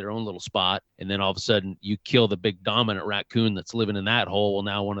to find their own little spot. And then all of a sudden you kill the big dominant raccoon that's living in that hole. Well,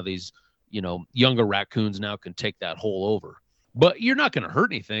 now one of these, younger raccoons now can take that hole over. But you're not going to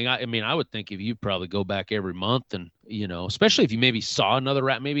hurt anything. I mean, I would think if you probably go back every month and, especially if you maybe saw another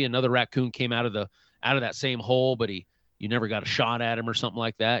raccoon came out of that same hole, but you never got a shot at him or something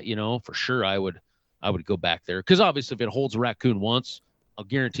like that, for sure I would go back there. Because obviously if it holds a raccoon once, I'll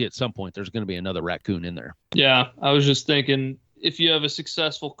guarantee at some point there's going to be another raccoon in there. Yeah, I was just thinking, if you have a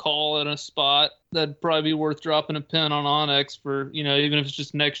successful call in a spot, that'd probably be worth dropping a pin on Onyx for, even if it's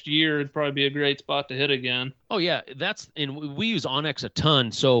just next year, it'd probably be a great spot to hit again. Oh yeah, and we use Onyx a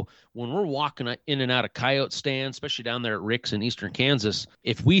ton. So when we're walking in and out of coyote stands, especially down there at Rick's in eastern Kansas,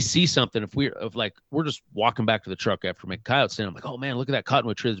 if we see something, if we're just walking back to the truck after making coyote stand, I'm like, oh man, look at that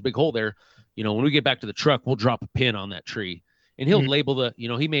cottonwood tree. There's a big hole there. When we get back to the truck, we'll drop a pin on that tree, and he'll label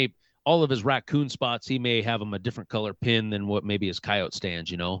he may. All of his raccoon spots, he may have them a different color pin than what maybe his coyote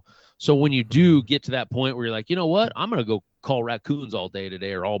stands, So when you do get to that point where you're like, you know what, I'm going to go call raccoons all day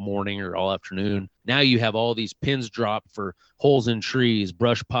today or all morning or all afternoon. Now you have all these pins dropped for holes in trees,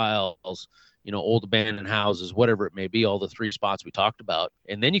 brush piles, old abandoned houses, whatever it may be, all the 3 spots we talked about.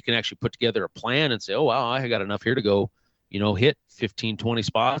 And then you can actually put together a plan and say, oh, wow, I got enough here to go, hit 15, 20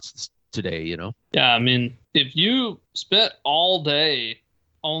 spots today, Yeah, I mean, if you spent all day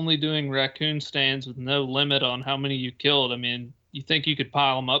only doing raccoon stands with no limit on how many you killed, I mean, you think you could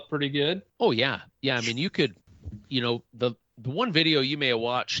pile them up pretty good? Oh yeah. I mean, you could, the one video you may have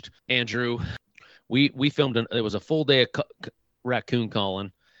watched, Andrew, we filmed it was a full day of raccoon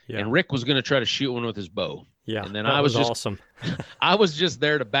calling, and Rick was going to try to shoot one with his bow. Yeah, and then that was awesome. I was just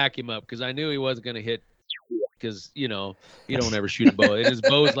there to back him up because I knew he wasn't going to hit, because you don't ever shoot a bow. And his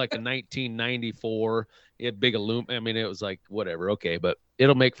bow's like a 1994. It had big aluminum. I mean, it was like whatever. Okay, but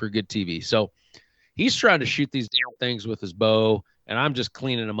it'll make for good TV. So he's trying to shoot these damn things with his bow, and I'm just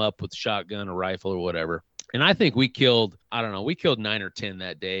cleaning them up with shotgun or rifle or whatever. And I think we killed 9 or 10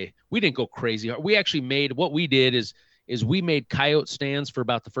 that day. We didn't go crazy hard. We actually made, what we did is we made coyote stands for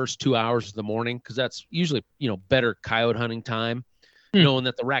about the first 2 hours of the morning, because that's usually, better coyote hunting time, knowing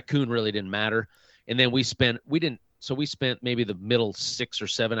that the raccoon really didn't matter. And then we spent maybe the middle 6 or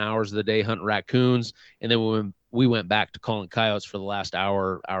 7 hours of the day hunting raccoons. And then we went back to calling coyotes for the last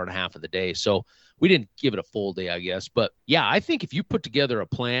hour and a half of the day. So we didn't give it a full day, I guess. But yeah, I think if you put together a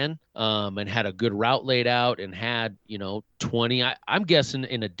plan and had a good route laid out and had, 20, I'm guessing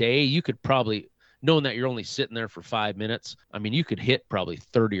in a day, you could probably, knowing that you're only sitting there for 5 minutes, I mean, you could hit probably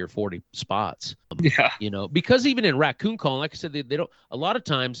 30 or 40 spots. Yeah. Because even in raccoon calling, like I said, they don't, a lot of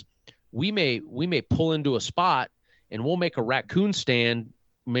times we may pull into a spot and we'll make a raccoon stand.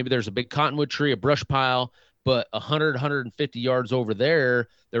 Maybe there's a big cottonwood tree, a brush pile, but 100, 150 yards over there,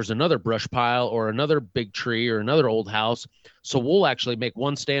 there's another brush pile or another big tree or another old house. So we'll actually make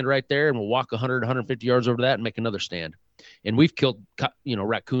one stand right there, and we'll walk 100, 150 yards over that and make another stand. And we've killed,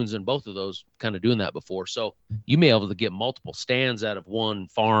 raccoons in both of those, kind of doing that before. So you may be able to get multiple stands out of one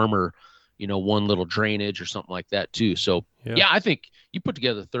farm or, one little drainage or something like that too. So yeah, I think you put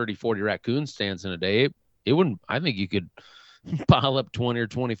together 30, 40 raccoon stands in a day. I think you could pile up 20 or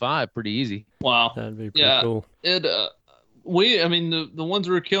 25 pretty easy. Wow. That'd be pretty cool. The ones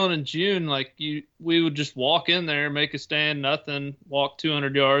we were killing in June, we would just walk in there, make a stand, nothing, walk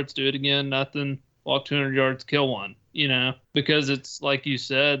 200 yards, do it again, nothing, walk 200 yards, kill one, because it's like you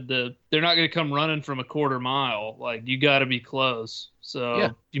said, they're not going to come running from a quarter mile. Like, you got to be close.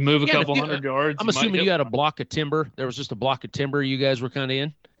 So you move a couple hundred yards. I'm assuming you had a block of timber. There was just a block of timber you guys were kind of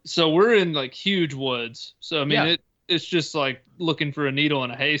in. So we're in huge woods. So I mean, it's just like looking for a needle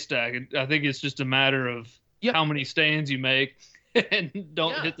in a haystack. I think it's just a matter of how many stands you make and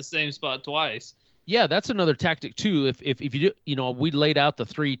don't hit the same spot twice. Yeah, that's another tactic too. If you do, we laid out the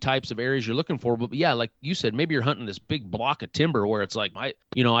 3 types of areas you're looking for, but yeah, like you said, maybe you're hunting this big block of timber where it's like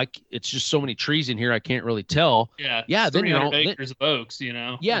it's just so many trees in here I can't really tell. Yeah, Yeah, then 300 acres of oaks,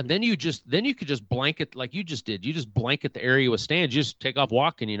 Yeah, then you could just blanket like you just did. You just blanket the area with stands. You just take off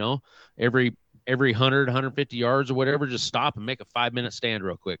walking, every 100, 150 yards or whatever, just stop and make a 5-minute stand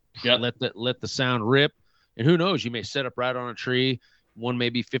real quick. Yep. Let the sound rip, and who knows, you may set up right on a tree, one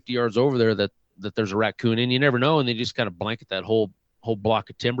maybe 50 yards over there that there's a raccoon in. You never know, and they just kind of blanket that whole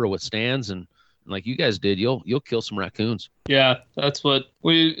block of timber with stands, and like you guys did, you'll kill some raccoons. Yeah, that's what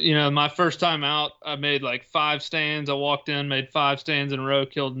we, my first time out, I made like 5 stands. I walked in, made 5 stands in a row,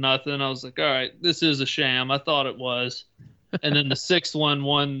 killed nothing. I was like, all right, this is a sham. I thought it was. And then the 6th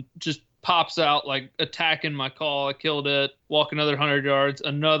one just pops out like attacking my call. I killed it, walk another 100 yards.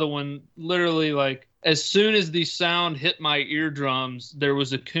 Another one, literally like as soon as the sound hit my eardrums, there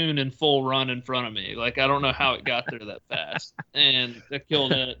was a coon in full run in front of me. Like, I don't know how it got there that fast. And I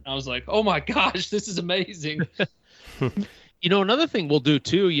killed it. I was like, oh my gosh, this is amazing. Another thing we'll do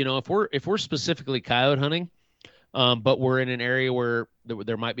too, if we're specifically coyote hunting, but we're in an area where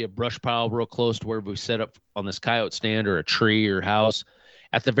there might be a brush pile real close to where we set up on this coyote stand or a tree or house.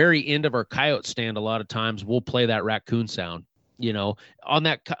 At the very end of our coyote stand, a lot of times we'll play that raccoon sound. On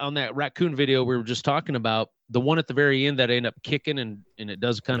that raccoon video we were just talking about, the one at the very end that ended up kicking and it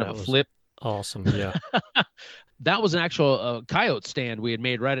does kind of a flip. Awesome. Yeah. That was an actual coyote stand we had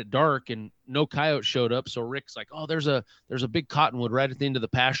made right at dark, and no coyote showed up. So Rick's like, oh, there's a big cottonwood right at the end of the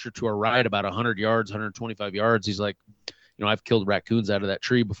pasture to our right, about 100 yards, 125 yards. He's like, I've killed raccoons out of that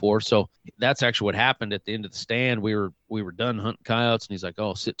tree before. So that's actually what happened at the end of the stand. We were done hunting coyotes, and he's like,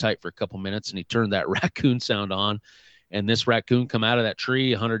 oh, sit tight for a couple minutes. And he turned that raccoon sound on, and this raccoon come out of that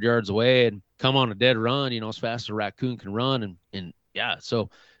tree 100 yards away and come on a dead run, as fast as a raccoon can run. And yeah,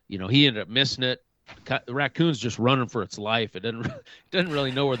 so, he ended up missing it. The raccoon's just running for its life. It doesn't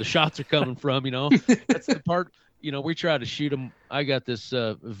really know where the shots are coming from. That's the part, we try to shoot them. I got this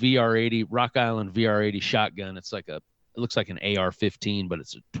VR80 Rock Island VR80 shotgun. It looks like an AR-15, but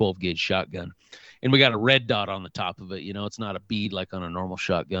it's a 12 gauge shotgun, and we got a red dot on the top of it. It's not a bead like on a normal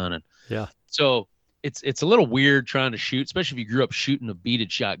shotgun. And yeah, so it's a little weird trying to shoot, especially if you grew up shooting a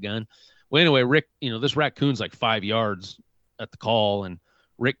beaded shotgun. Well, anyway, Rick, this raccoon's like 5 yards at the call, and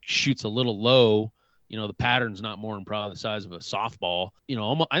Rick shoots a little low. The pattern's not more than probably the size of a softball.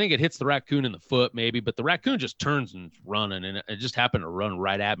 I think it hits the raccoon in the foot maybe, but the raccoon just turns and running, and it just happened to run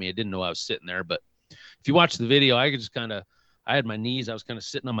right at me. I didn't know I was sitting there, but if you watch the video, I had my knees, I was kind of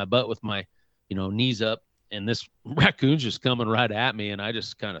sitting on my butt with my, knees up, and this raccoon's just coming right at me, and I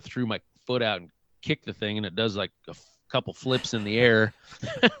just kind of threw my foot out and kicked the thing, and it does like a couple flips in the air,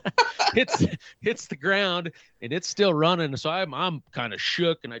 hits the ground, and it's still running. So I'm kind of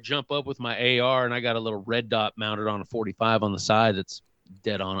shook, and I jump up with my AR, and I got a little red dot mounted on a 45 on the side that's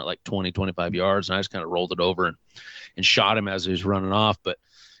dead on at like 20-25 yards, and I just kind of rolled it over and shot him as he was running off. But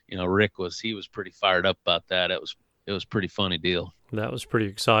Rick was pretty fired up about that. It was pretty funny deal. That was pretty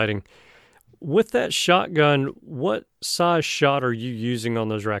exciting. With that shotgun, what size shot are you using on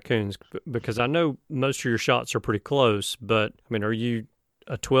those raccoons? Because I know most of your shots are pretty close, but I mean, are you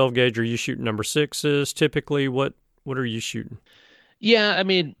a 12 gauge? Are you shooting number 6s typically? What are you shooting? Yeah, I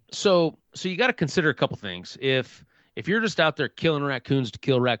mean, so you got to consider a couple things. If you're just out there killing raccoons to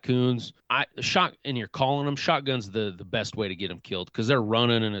kill raccoons, and you're calling them, shotgun's the best way to get them killed, because they're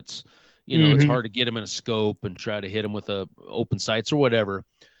running, and it's it's hard to get them in a scope and try to hit them with open sights or whatever.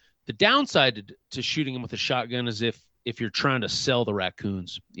 The downside to shooting them with a shotgun is if you're trying to sell the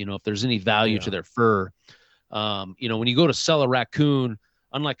raccoons, if there's any value to their fur. When you go to sell a raccoon,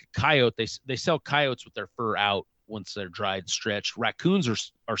 unlike a coyote, they sell coyotes with their fur out once they're dried, stretched. Raccoons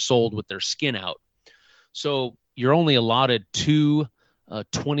are sold with their skin out. So you're only allotted 2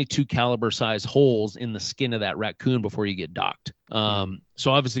 22 caliber size holes in the skin of that raccoon before you get docked.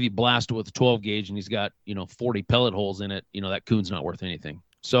 So obviously if you blast it with a 12 gauge and he's got, 40 pellet holes in it, that coon's not worth anything.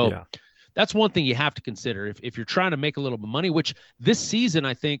 So that's one thing you have to consider if you're trying to make a little bit of money, which this season,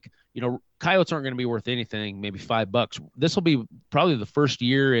 I think, coyotes aren't going to be worth anything, maybe $5. This will be probably the first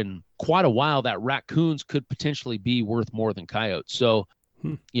year in quite a while that raccoons could potentially be worth more than coyotes. So,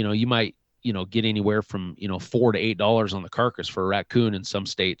 you might, get anywhere from, $4 to $8 on the carcass for a raccoon in some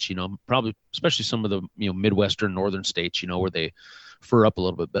states, probably, especially some of the, Midwestern northern states, where they fur up a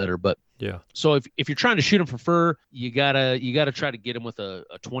little bit better. But yeah, so if you're trying to shoot them for fur, you gotta try to get them with a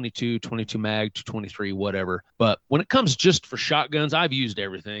 22 mag, 223, whatever. But when it comes just for shotguns, I've used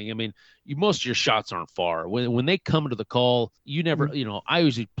everything. I mean, most of your shots aren't far. When they come to the call, you never, I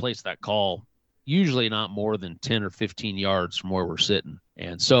usually place that call usually not more than 10 or 15 yards from where we're sitting.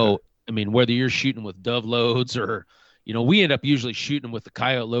 And so I mean, whether you're shooting with dove loads or, we end up usually shooting them with the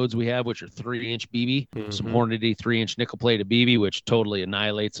coyote loads we have, which are 3-inch BB, some Hornady 3-inch nickel plated BB, which totally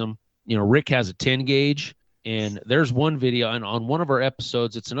annihilates them. Rick has a 10 gauge, and there's one video on one of our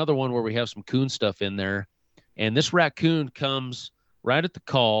episodes. It's another one where we have some coon stuff in there, and this raccoon comes right at the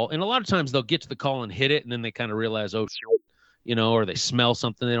call. And a lot of times they'll get to the call and hit it, and then they kind of realize, oh, or they smell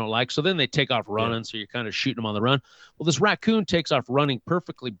something they don't like. So then they take off running. Yeah. So you're kind of shooting them on the run. Well, this raccoon takes off running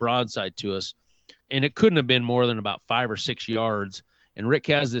perfectly broadside to us, and it couldn't have been more than about 5 or 6 yards. And Rick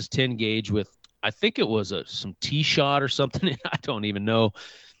has this 10 gauge with, I think it was some tee shot or something. I don't even know.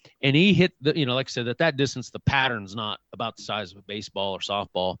 And he hit like I said, at that distance, the pattern's not about the size of a baseball or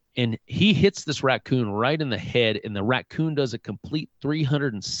softball. And he hits this raccoon right in the head, and the raccoon does a complete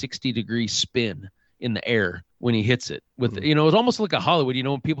 360-degree spin in the air when he hits it with, it was almost like a Hollywood,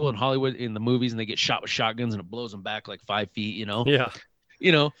 when people in Hollywood in the movies and they get shot with shotguns and it blows them back like 5 feet,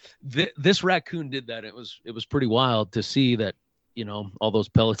 Yeah. This raccoon did that. It was pretty wild to see that, all those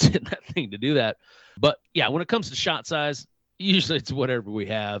pellets in that thing to do that. But yeah, when it comes to shot size, usually it's whatever we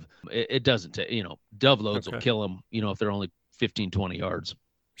have. It doesn't take, dove loads will kill them, if they're only 15, 20 yards.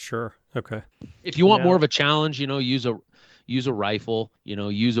 Sure. Okay. If you want more of a challenge, use a rifle,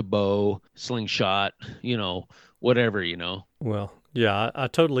 use a bow, slingshot, whatever, Well, yeah, I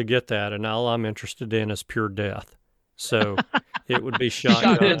totally get that. And all I'm interested in is pure death. So it would be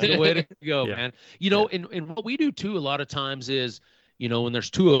shotgun. Shotgun's the way to go, man. And what we do too a lot of times is, when there's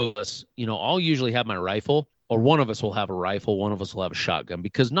two of us, I'll usually have my rifle, or one of us will have a rifle, one of us will have a shotgun,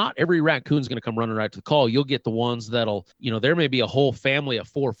 because not every raccoon's going to come running right to the call. You'll get the ones that'll, there may be a whole family of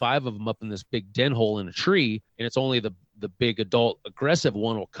 4 or 5 of them up in this big den hole in a tree, and it's only the big adult aggressive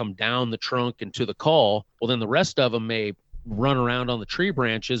one will come down the trunk and to the call. Well, then the rest of them may run around on the tree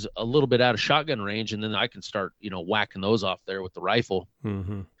branches a little bit out of shotgun range, and then I can start, whacking those off there with the rifle.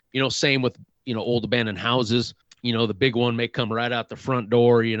 Mm-hmm. Same with, old abandoned houses. The big one may come right out the front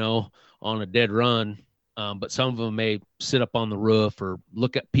door, on a dead run. But some of them may sit up on the roof or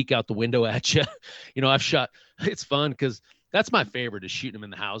peek out the window at you. I've shot. It's fun because that's my favorite, is shooting them in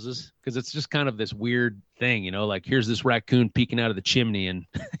the houses, because it's just kind of this weird thing, like here's this raccoon peeking out of the chimney, and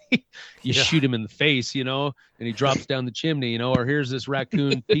you shoot him in the face, and he drops down the chimney, or here's this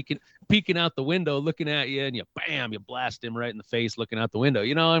raccoon peeking out the window looking at you, and you blast him right in the face looking out the window,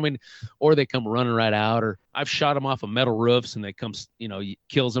 or they come running right out. Or I've shot them off of metal roofs, and they come,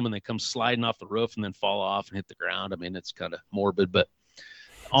 kills them, and they come sliding off the roof and then fall off and hit the ground. I mean, it's kind of morbid, but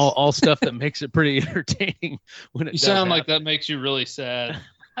all stuff that makes it pretty entertaining when it. You sound like that makes you really sad.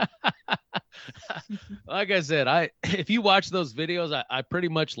 Like I said, if you watch those videos, I pretty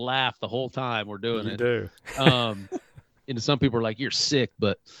much laugh the whole time we're doing it. You do. Some people are like, you're sick,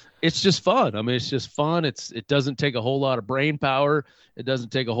 but it's just fun. I mean, it's just fun. It doesn't take a whole lot of brain power. It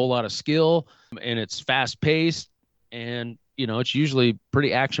doesn't take a whole lot of skill, and it's fast paced, and it's usually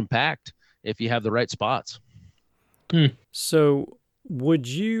pretty action packed if you have the right spots. So would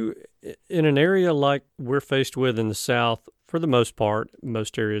you, in an area like we're faced with in the South, for the most part,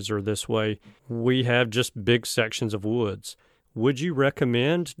 most areas are this way, we have just big sections of woods. Would you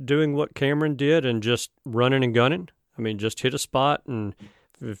recommend doing what Cameron did and just running and gunning? I mean, just hit a spot, and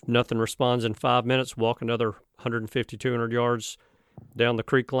if nothing responds in 5 minutes, walk another 150, 200 yards down the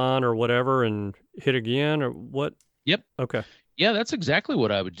creek line or whatever and hit again, or what? Yep. Okay. Yeah, that's exactly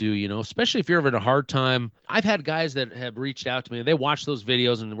what I would do, especially if you're having a hard time. I've had guys that have reached out to me, and they watch those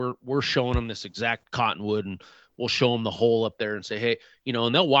videos, and we're showing them this exact cottonwood, and we'll show them the hole up there and say, hey,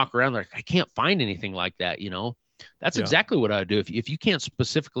 and they'll walk around like, I can't find anything like that. That's exactly what I would do. If you can't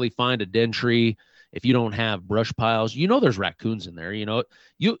specifically find a den tree, if you don't have brush piles, there's raccoons in there,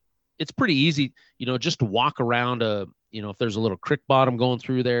 it's pretty easy, just to walk around if there's a little creek bottom going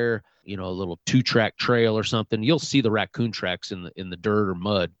through there, a little 2-track trail or something, you'll see the raccoon tracks in the dirt or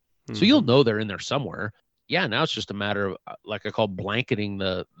mud. Mm-hmm. So you'll know they're in there somewhere. Yeah. Now it's just a matter of, like I call, blanketing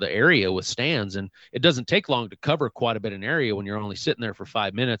the area with stands. And it doesn't take long to cover quite a bit of an area when you're only sitting there for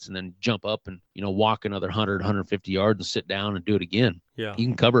 5 minutes, and then jump up and, walk another 100, 150 yards and sit down and do it again. Yeah. You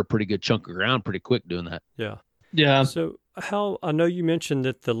can cover a pretty good chunk of ground pretty quick doing that. Yeah. Yeah. So I know you mentioned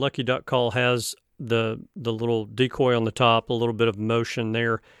that the Lucky Duck call has the little decoy on the top, a little bit of motion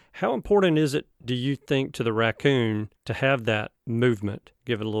there. How important is it, do you think, to the raccoon to have that movement,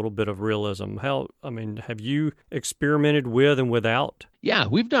 give it a little bit of realism? Have you experimented with and without? Yeah,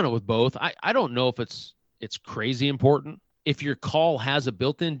 we've done it with both. I don't know if it's crazy important. If your call has a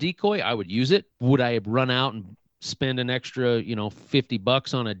built-in decoy, I would use it. Would I run out and spend an extra,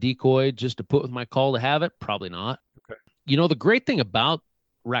 $50 on a decoy just to put with my call to have it? Probably not. Okay. The great thing about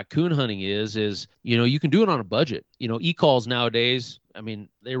raccoon hunting is, you can do it on a budget. E-calls nowadays, I mean,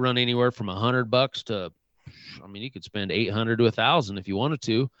 they run anywhere from $100 to, I mean, you could spend 800 to 1,000 if you wanted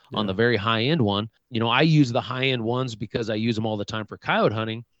to on the very high end one. I use the high end ones because I use them all the time for coyote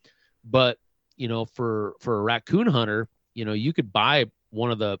hunting. But, for a raccoon hunter, you could buy one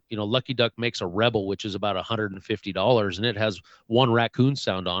of the, Lucky Duck makes a Rebel, which is about $150, and it has one raccoon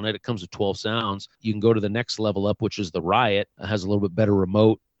sound on it. It comes with 12 sounds. You can go to the next level up, which is the Riot. It has a little bit better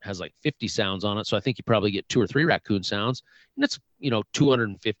remote, has like 50 sounds on it. So I think you probably get 2 or 3 raccoon sounds, and it's,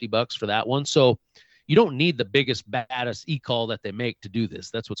 $250 for that one. So you don't need the biggest, baddest e-call that they make to do this.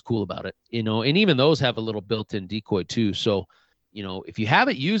 That's what's cool about it, and even those have a little built-in decoy too. So, if you have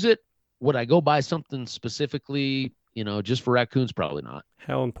it, use it. Would I go buy something specifically, just for raccoons? Probably not.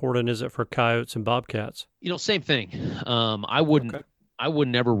 How important is it for coyotes and bobcats? Same thing. I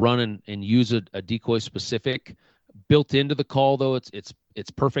wouldn't ever run and use a decoy specific. Built into the call though,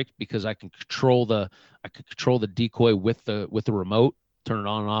 it's perfect because I can control the decoy with the remote, turn it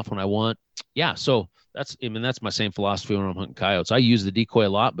on and off when I want. Yeah, so that's my same philosophy when I'm hunting coyotes. I use the decoy a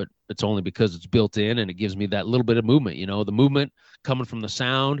lot, but it's only because it's built in and it gives me that little bit of movement. The movement coming from the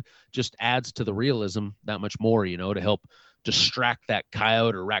sound just adds to the realism that much more, to help distract that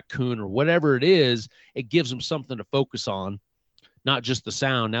coyote or raccoon or whatever it is. It gives them something to focus on, not just the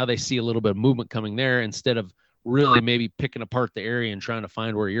sound. Now they see a little bit of movement coming there instead of really maybe picking apart the area and trying to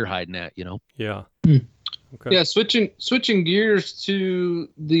find where you're hiding at, Yeah. Okay. Yeah, switching gears to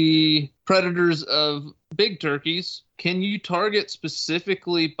the predators of big turkeys, can you target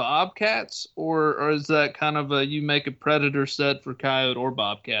specifically bobcats, or is that kind of you make a predator set for coyote or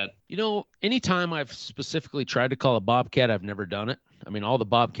bobcat? Anytime I've specifically tried to call a bobcat, I've never done it. I mean, all the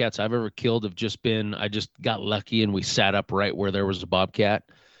bobcats I've ever killed have just been, I just got lucky and we sat up right where there was a bobcat.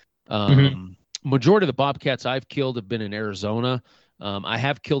 Majority of the bobcats I've killed have been in Arizona. I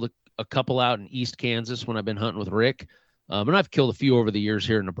have killed a couple out in East Kansas when I've been hunting with Rick. And I've killed a few over the years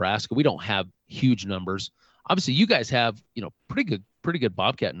here in Nebraska. We don't have huge numbers. Obviously, you guys have, pretty good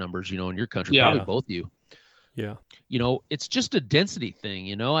bobcat numbers, in your country, probably both of you. Yeah. It's just a density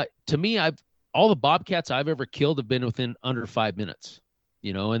thing, to me, all the bobcats I've ever killed have been within under 5 minutes,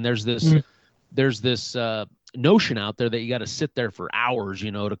 and there's this notion out there that you got to sit there for hours,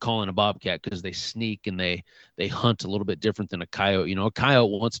 to call in a bobcat because they sneak and they hunt a little bit different than a coyote. A coyote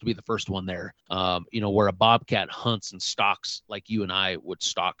wants to be the first one there, where a bobcat hunts and stalks like you and I would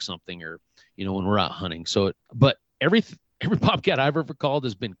stalk something, or, when we're out hunting. So, but every bobcat I've ever called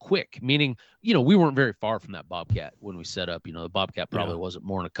has been quick, meaning, we weren't very far from that bobcat when we set up. The bobcat probably wasn't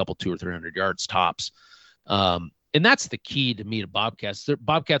more than a couple, 200 or 300 yards tops. And that's the key to me to bobcats.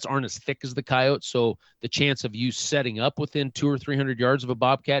 Bobcats aren't as thick as the coyotes, so the chance of you setting up within 200 or 300 yards of a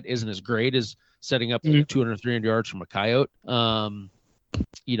bobcat isn't as great as setting up 200 or 300 yards from a coyote.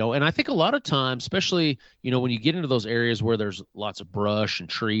 And I think a lot of times, especially, when you get into those areas where there's lots of brush and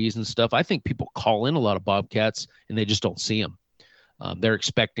trees and stuff, I think people call in a lot of bobcats and they just don't see them. They're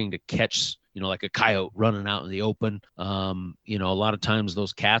expecting to catch, like a coyote running out in the open. A lot of times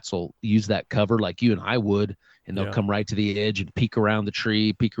those cats will use that cover like you and I would, and they'll come right to the edge and peek around the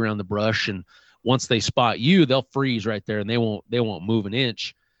tree, peek around the brush. And once they spot you, they'll freeze right there and they won't move an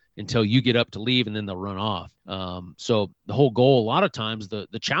inch until you get up to leave, and then they'll run off. So the whole goal, a lot of times, the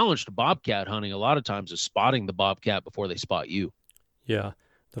challenge to bobcat hunting, a lot of times, is spotting the bobcat before they spot you. Yeah.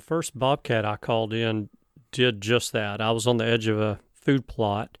 The first bobcat I called in did just that. I was on the edge of a food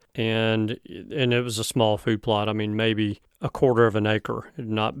plot, and it was a small food plot. I mean, maybe a quarter of an acre,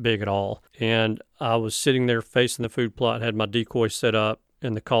 not big at all. And I was sitting there facing the food plot, had my decoy set up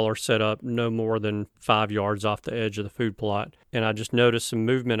and the caller set up no more than 5 yards off the edge of the food plot. And I just noticed some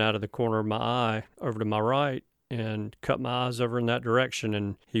movement out of the corner of my eye over to my right and cut my eyes over in that direction.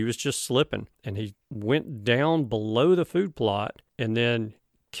 And he was just slipping, and he went down below the food plot and then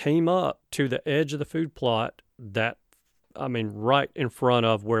came up to the edge of the food plot right in front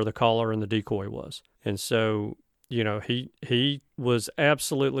of where the caller and the decoy was. And so, he was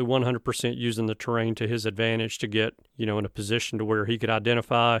absolutely 100% using the terrain to his advantage to get, in a position to where he could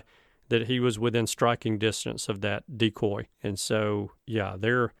identify that he was within striking distance of that decoy. And so, yeah,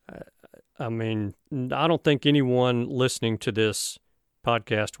 I don't think anyone listening to this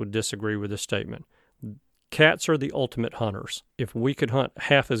podcast would disagree with this statement. Cats are the ultimate hunters. If we could hunt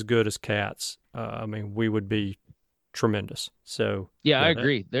half as good as cats, we would be tremendous. So yeah, I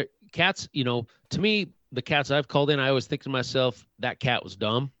agree. Cats, to me, the cats I've called in, I always think to myself, that cat was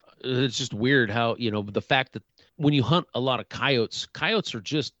dumb. It's just weird how, the fact that when you hunt a lot of coyotes are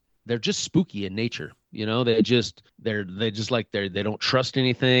they're just spooky in nature. They don't trust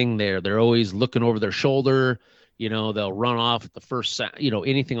anything. They're always looking over their shoulder. They'll run off at the first,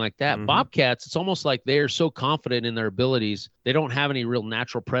 anything like that. Mhm. Bobcats, it's almost like they're so confident in their abilities. They don't have any real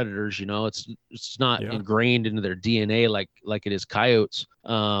natural predators. It's not Yeah. ingrained into their DNA like it is coyotes.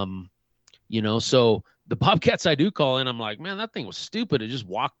 So the Bobcats I do call in, I'm like, man, that thing was stupid. It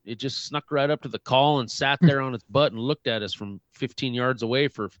just snuck right up to the call and sat there on its butt and looked at us from 15 yards away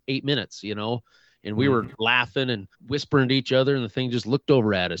for 8 minutes, and we were laughing and whispering to each other, and the thing just looked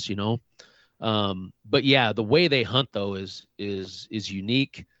over at us, But yeah, the way they hunt though is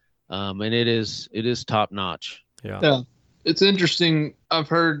unique, and it is top notch. Yeah, it's interesting. I've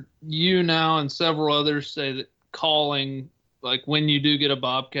heard you now and several others say that calling, like when you do get a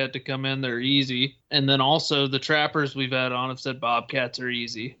bobcat to come in, they're easy, and then also the trappers we've had on have said bobcats are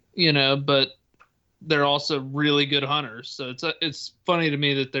easy, but they're also really good hunters. So it's funny to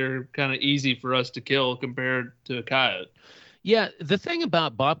me that they're kind of easy for us to kill compared to a coyote. Yeah, the thing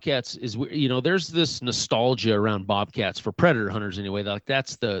about bobcats is, there's this nostalgia around bobcats for predator hunters anyway. Like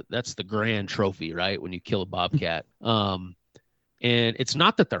that's the grand trophy, right? When you kill a bobcat. And it's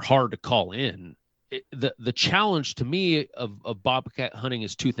not that they're hard to call in. The challenge to me of bobcat hunting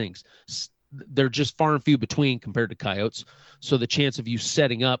is two things. They're just far and few between compared to coyotes. So the chance of you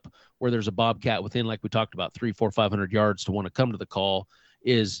setting up where there's a bobcat within, like we talked about, 300, 400, 500 yards to want to come to the call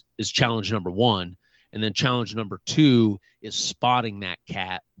is challenge number one. And then challenge number two is spotting that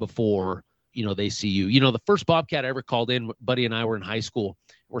cat before, they see you. The first bobcat I ever called in, Buddy and I were in high school.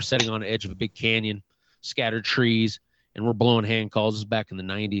 We're sitting on the edge of a big canyon, scattered trees, and we're blowing hand calls. This is back in the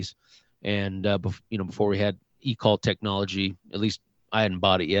 90s. And, before we had e-call technology, at least I hadn't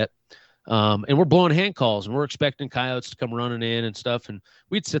bought it yet. And we're blowing hand calls, and we're expecting coyotes to come running in and stuff. And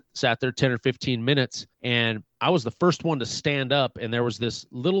we'd sat there 10 or 15 minutes, and I was the first one to stand up. And there was this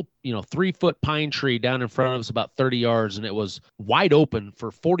little, 3-foot pine tree down in front of us about 30 yards. And it was wide open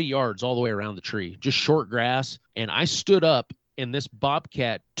for 40 yards all the way around the tree, just short grass. And I stood up, and this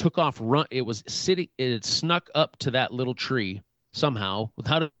bobcat took off run. It had snuck up to that little tree somehow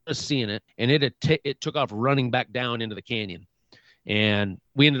without us seeing it. And it took off running back down into the canyon. And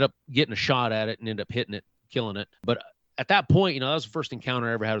we ended up getting a shot at it and ended up hitting it, killing it. But at that point, that was the first encounter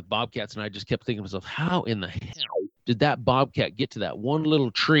I ever had with bobcats. And I just kept thinking to myself, how in the hell did that bobcat get to that one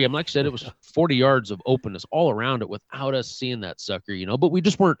little tree? Like I said, it was 40 yards of openness all around it without us seeing that sucker, but we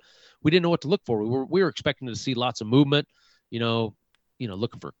didn't know what to look for. We were expecting to see lots of movement,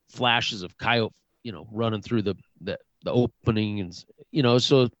 looking for flashes of coyote, running through the opening. And,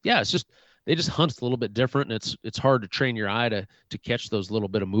 so yeah, it's just, they just hunt a little bit different, and it's hard to train your eye to catch those the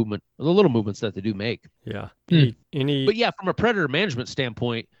little movements that they do make. Yeah. But yeah, from a predator management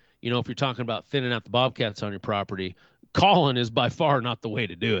standpoint, if you're talking about thinning out the bobcats on your property, calling is by far not the way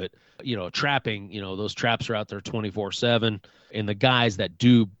to do it. Trapping, those traps are out there 24/7, and the guys that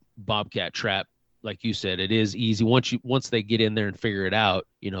do bobcat trap, like you said, it is easy. Once they get in there and figure it out,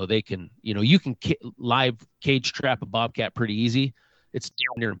 they can, you can live cage trap a bobcat pretty easy. It's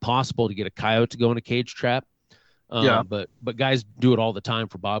damn near impossible to get a coyote to go in a cage trap. But guys do it all the time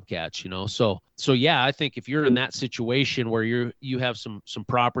for bobcats, So yeah, I think if you're in that situation where you have some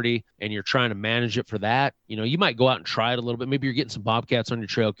property and you're trying to manage it for that, you might go out and try it a little bit. Maybe you're getting some bobcats on your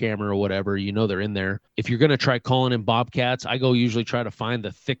trail camera or whatever, they're in there. If you're going to try calling in bobcats, I go usually try to find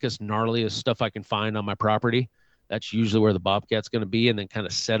the thickest, gnarliest stuff I can find on my property. That's usually where the bobcat's going to be, and then kind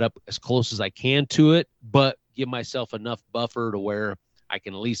of set up as close as I can to it, but give myself enough buffer to where I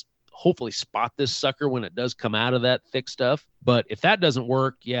can at least hopefully spot this sucker when it does come out of that thick stuff. But if that doesn't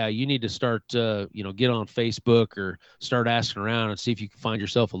work, yeah, you need to start, get on Facebook or start asking around and see if you can find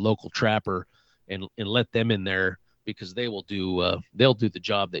yourself a local trapper and let them in there, because they will they'll do the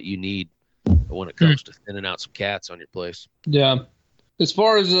job that you need when it comes to thinning out some cats on your place. Yeah. As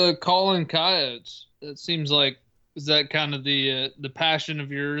far as calling coyotes, it seems like, is that kind of the passion of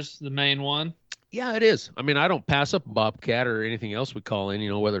yours, the main one? Yeah, it is. I mean, I don't pass up a bobcat or anything else we call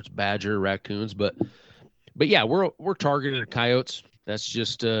in, whether it's badger or raccoons, but yeah, we're targeting the coyotes. That's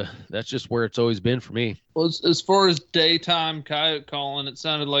just where it's always been for me. Well, as far as daytime coyote calling, it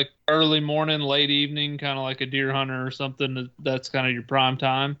sounded like early morning, late evening, kind of like a deer hunter or something. That's kind of your prime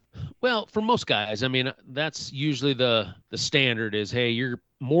time. Well, for most guys, I mean, that's usually the standard is, hey,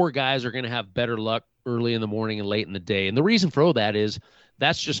 more guys are going to have better luck early in the morning and late in the day. And the reason for that is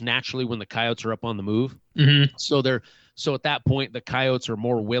that's just naturally when the coyotes are up on the move. Mm-hmm. So at that point, the coyotes are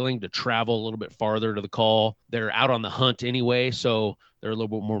more willing to travel a little bit farther to the call. They're out on the hunt anyway, so they're a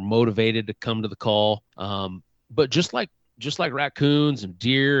little bit more motivated to come to the call. But just like raccoons and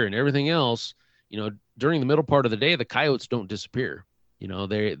deer and everything else, during the middle part of the day, the coyotes don't disappear.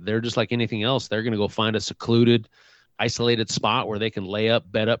 They're just like anything else. They're going to go find a secluded, isolated spot where they can lay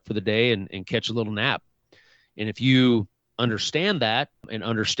up, bed up for the day and catch a little nap. And if you understand that and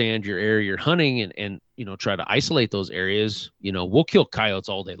understand your area you're hunting and try to isolate those areas, we'll kill coyotes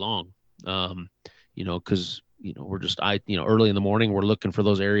all day long. Because we're just early in the morning, we're looking for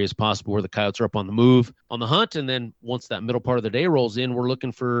those areas possible where the coyotes are up on the move on the hunt. And then once that middle part of the day rolls in, we're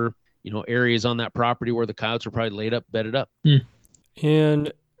looking for areas on that property where the coyotes are probably laid up, bedded up.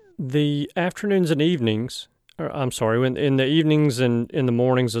 And the afternoons and evenings, in the evenings and in the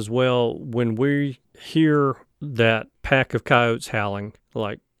mornings as well, when we hear that pack of coyotes howling,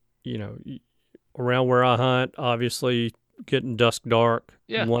 like, around where I hunt, obviously getting dusk dark,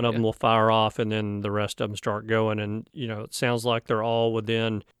 one of them will fire off and then the rest of them start going. And, it sounds like they're all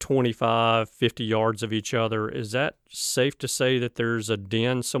within 25, 50 yards of each other. Is that safe to say that there's a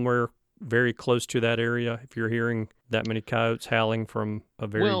den somewhere very close to that area if you're hearing that many coyotes howling from a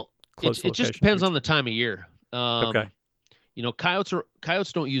very close location? It just depends on the time of year. Okay.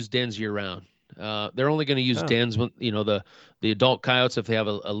 Coyotes don't use dens year round. They're only going to use dens when, the adult coyotes, if they have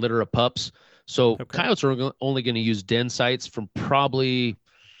a litter of pups. So coyotes are only going to use den sites from probably,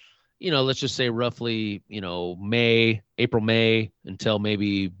 let's just say roughly, April, May until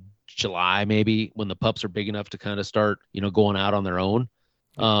maybe July, maybe when the pups are big enough to kind of start, going out on their own.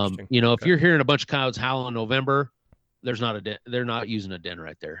 If you're hearing a bunch of coyotes howl in November, there's not a den. They're not using a den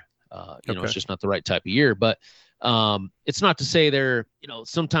right there. It's just not the right type of year, but it's not to say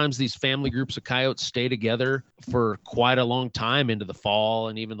sometimes these family groups of coyotes stay together for quite a long time into the fall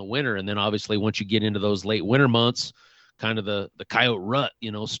and even the winter. And then obviously once you get into those late winter months, kind of the coyote rut,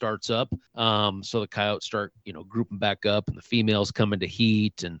 starts up. So the coyotes start, grouping back up and the females come into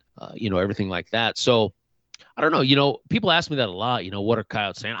heat and, everything like that. So I don't know, people ask me that a lot, what are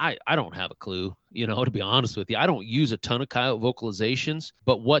coyotes saying? I don't have a clue, to be honest with you. I don't use a ton of coyote vocalizations,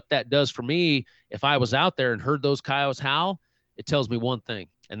 but what that does for me, if I was out there and heard those coyotes howl, it tells me one thing,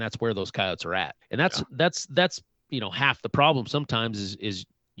 and that's where those coyotes are at. And that's half the problem sometimes is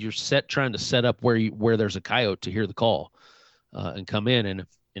you're trying to set up where there's a coyote to hear the call and come in. And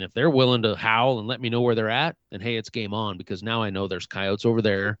if they're willing to howl and let me know where they're at, then hey, it's game on, because now I know there's coyotes over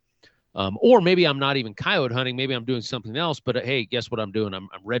there. Or maybe I'm not even coyote hunting. Maybe I'm doing something else, but hey, guess what I'm doing? I'm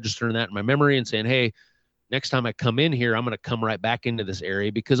registering that in my memory and saying, hey, next time I come in here, I'm going to come right back into this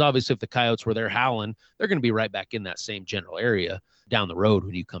area, because obviously if the coyotes were there howling, they're going to be right back in that same general area down the road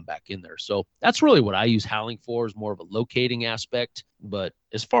when you come back in there. So that's really what I use howling for, is more of a locating aspect. But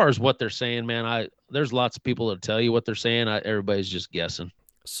as far as what they're saying, man, there's lots of people that tell you what they're saying. Everybody's just guessing.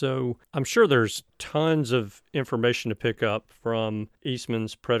 So I'm sure there's tons of information to pick up from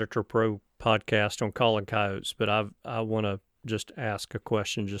Eastman's Predator Pro podcast on calling coyotes, but I want to just ask a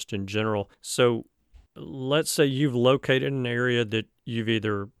question just in general. So let's say you've located an area that you've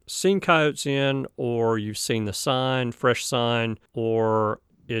either seen coyotes in, or you've seen the sign, fresh sign, or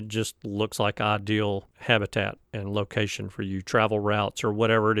it just looks like ideal habitat and location for you, travel routes or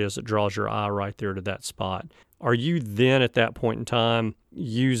whatever it is that draws your eye right there to that spot. Are you then at that point in time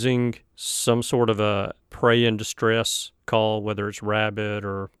using some sort of a prey in distress call, whether it's rabbit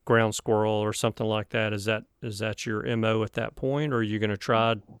or ground squirrel or something like that? Is that your MO at that point, or are you going to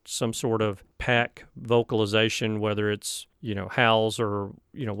try some sort of pack vocalization, whether it's, howls or,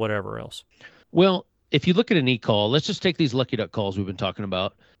 whatever else? Well, if you look at an e-call, let's just take these Lucky Duck calls we've been talking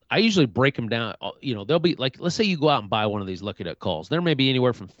about. I usually break them down. They'll be like, let's say you go out and buy one of these Lucky Duck calls. There may be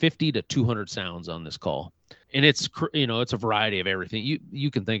anywhere from 50 to 200 sounds on this call. And it's a variety of everything.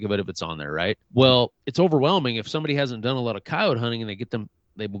 You can think of it if it's on there, right? Well, it's overwhelming if somebody hasn't done a lot of coyote hunting and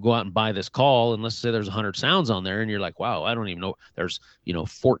they will go out and buy this call, and let's say there's 100 sounds on there, and you're like, wow, I don't even know. There's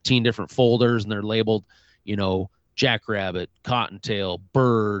 14 different folders, and they're labeled, jackrabbit, cottontail,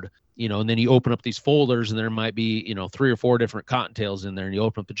 bird, and then you open up these folders and there might be, 3 or 4 different cottontails in there, and you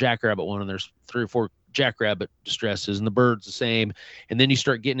open up the jackrabbit one and there's 3 or 4 jackrabbit distresses, and the bird's the same. And then you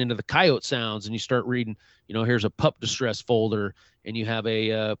start getting into the coyote sounds and you start reading, here's a pup distress folder, and you have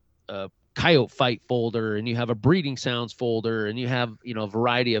a coyote fight folder, and you have a breeding sounds folder, and you have, a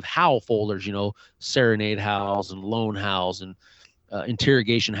variety of howl folders, serenade howls and lone howls and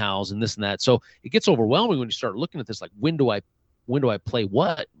interrogation howls and this and that. So it gets overwhelming when you start looking at this, like, when do I play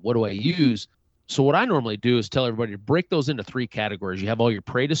what do I use? So what I normally do is tell everybody to break those into 3 categories. You have all your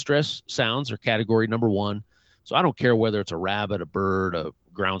prey distress sounds, or category number 1. So I don't care whether it's a rabbit, a bird, a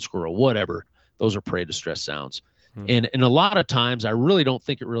ground squirrel, whatever. Those are prey distress sounds. And a lot of times I really don't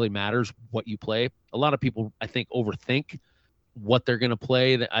think it really matters what you play. A lot of people, I think, overthink what they're going to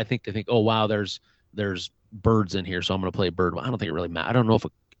play. I think they think, oh, wow, there's birds in here, so I'm going to play bird. I don't think it really matters. I don't know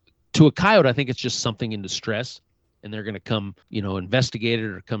to a coyote, I think it's just something in distress. and they're going to come, investigate it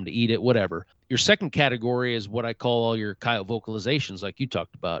or come to eat it, whatever. Your second category is what I call all your coyote vocalizations, like you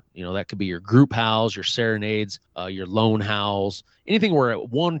talked about. That could be your group howls, your serenades, your lone howls, anything where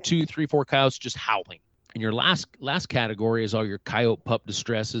 1, 2, 3, 4 coyotes just howling. And your last category is all your coyote pup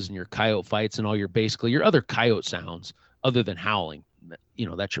distresses and your coyote fights and all basically your other coyote sounds other than howling.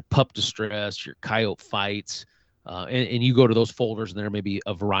 That's your pup distress, your coyote fights, and you go to those folders and there may be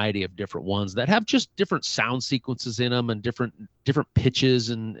a variety of different ones that have just different sound sequences in them and different pitches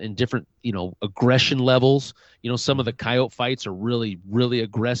and different, aggression levels. Some of the coyote fights are really, really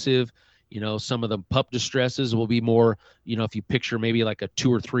aggressive. Some of the pup distresses will be more, if you picture maybe like a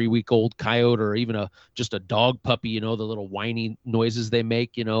 2 or 3 week old coyote or even just a dog puppy, the little whiny noises they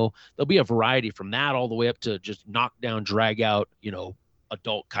make, there'll be a variety from that all the way up to just knock down, drag out,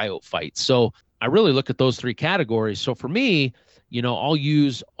 adult coyote fights. So I really look at those 3 categories. So for me, I'll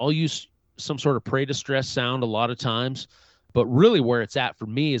use some sort of prey distress sound a lot of times, but really where it's at for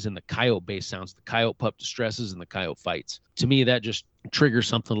me is in the coyote based sounds, the coyote pup distresses and the coyote fights. To me, that just triggers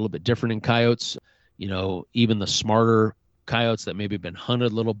something a little bit different in coyotes. Even the smarter coyotes that maybe have been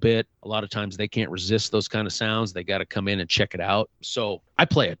hunted a little bit, a lot of times they can't resist those kind of sounds. They got to come in and check it out. So I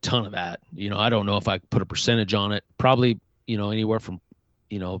play a ton of that. I don't know if I put a percentage on it, probably, anywhere from,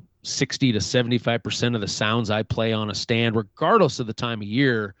 60 to 75% of the sounds I play on a stand, regardless of the time of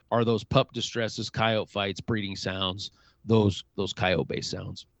year, are those pup distresses, coyote fights, breeding sounds, those coyote based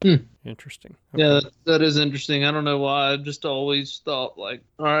sounds. Interesting. Okay. Yeah, that is interesting. I don't know why. I just always thought all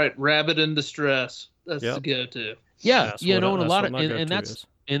right, rabbit in distress. That's the go-to. Yeah, and a lot of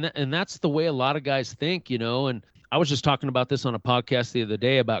and that's the way a lot of guys think, and I was just talking about this on a podcast the other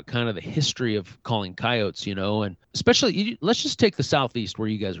day about kind of the history of calling coyotes, and especially let's just take the Southeast where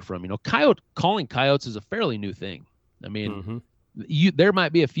you guys are from. Calling coyotes is a fairly new thing. I mean, there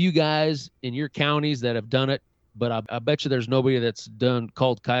might be a few guys in your counties that have done it, but I bet you there's nobody that's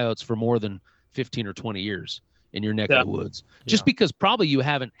called coyotes for more than 15 or 20 years in your neck of the woods. Just because probably you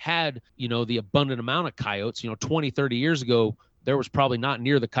haven't had, the abundant amount of coyotes, 20, 30 years ago, there was probably not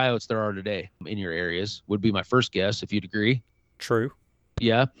near the coyotes there are today in your areas, would be my first guess, if you'd agree. True.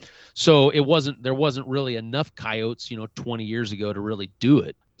 Yeah. So there wasn't really enough coyotes, 20 years ago to really do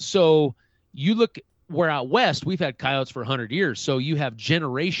it. So you look where out west, we've had coyotes for 100 years. So you have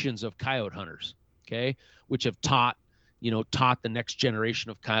generations of coyote hunters, okay, which have taught the next generation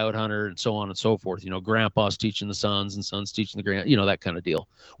of coyote hunter and so on and so forth. Grandpa's teaching the sons and sons teaching the grand, that kind of deal.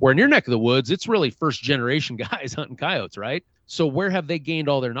 Where in your neck of the woods, it's really first generation guys hunting coyotes, right? So where have they gained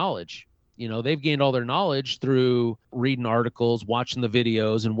all their knowledge? They've gained all their knowledge through reading articles, watching the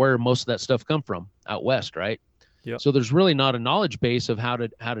videos, and where most of that stuff come from out west, right? Yeah. So there's really not a knowledge base of how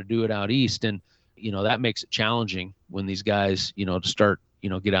to do it out east, and that makes it challenging when these guys, to start,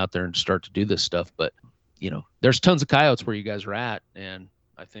 get out there and start to do this stuff. But there's tons of coyotes where you guys are at, and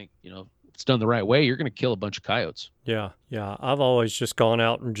I think if it's done the right way, you're going to kill a bunch of coyotes. Yeah. I've always just gone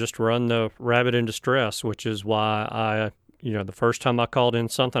out and just run the rabbit in distress, which is why I. The first time I called in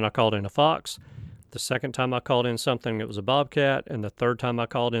something, I called in a fox. The second time I called in something, it was a bobcat. And the third time I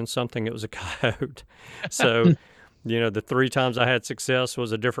called in something, it was a coyote. So, the 3 times I had success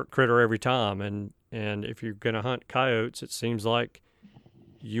was a different critter every time. And if you're going to hunt coyotes, it seems like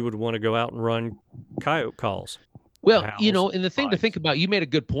you would want to go out and run coyote calls. Well, and the thing to think about, you made a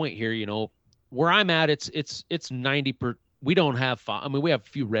good point here, where I'm at, it's 90%. We don't have we have a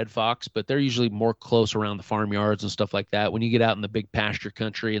few red fox, but they're usually more close around the farmyards and stuff like that. When you get out in the big pasture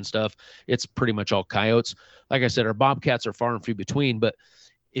country and stuff, it's pretty much all coyotes. Like I said, our bobcats are far and few between, but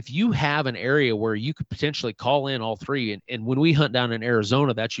if you have an area where you could potentially call in all 3, and when we hunt down in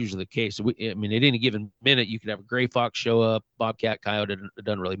Arizona, that's usually the case. At any given minute, you could have a gray fox show up, bobcat, coyote, it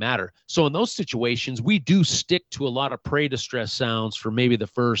doesn't really matter. So in those situations, we do stick to a lot of prey distress sounds for maybe the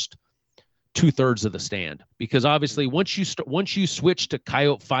first 2/3 of the stand, because obviously once you switch to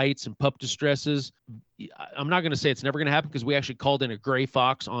coyote fights and pup distresses, I'm not going to say it's never going to happen, because we actually called in a gray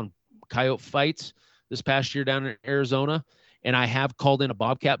fox on coyote fights this past year down in Arizona, and I have called in a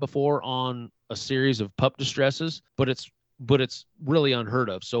bobcat before on a series of pup distresses, but it's really unheard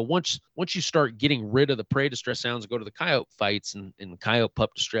of. So once you start getting rid of the prey distress sounds and go to the coyote fights and coyote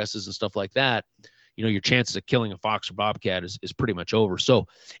pup distresses and stuff like that, your chances of killing a fox or bobcat is pretty much over. So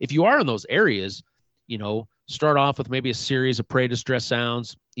if you are in those areas, start off with maybe a series of prey distress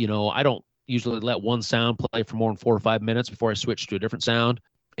sounds. I don't usually let one sound play for more than 4 or 5 minutes before I switch to a different sound.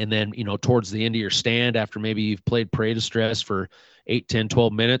 And then, towards the end of your stand, after maybe you've played prey distress for 8, 10,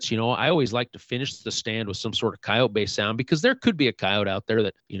 12 minutes, I always like to finish the stand with some sort of coyote based sound, because there could be a coyote out there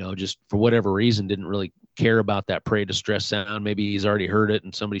that, just for whatever reason didn't really care about that prey distress sound. Maybe he's already heard it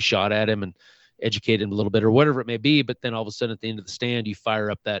and somebody shot at him, and educate him a little bit or whatever it may be. But then all of a sudden at the end of the stand, you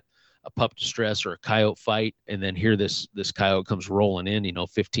fire up a pup distress or a coyote fight, and then here this coyote comes rolling in,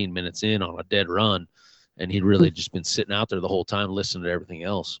 15 minutes in on a dead run, and he'd really just been sitting out there the whole time listening to everything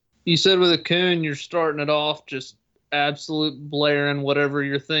else. You said with a coon, you're starting it off just absolute blaring whatever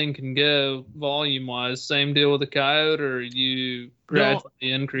your thing can go volume wise. Same deal with a coyote, or are you gradually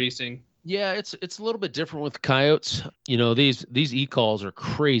increasing? Yeah, it's a little bit different with coyotes. These e-calls are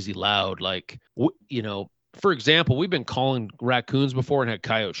crazy loud. Like, for example, we've been calling raccoons before and had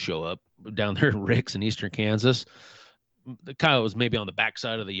coyotes show up down there in Ricks in eastern Kansas. The coyote was maybe on the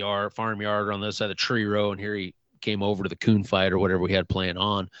backside of the farm yard or on the other side of the tree row, and here he came over to the coon fight or whatever we had playing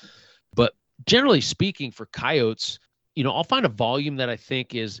on. But generally speaking, for coyotes, I'll find a volume that I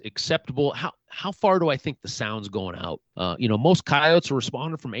think is acceptable. How far do I think the sound's going out? Most coyotes are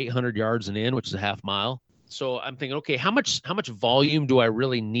responding from 800 yards and in, which is a half mile. So I'm thinking, okay, how much volume do I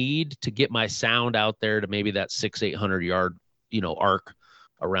really need to get my sound out there to maybe that 600-800 yard, arc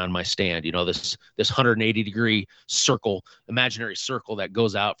around my stand? This 180-degree circle, imaginary circle that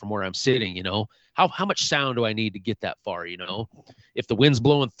goes out from where I'm sitting. How much sound do I need to get that far? If the wind's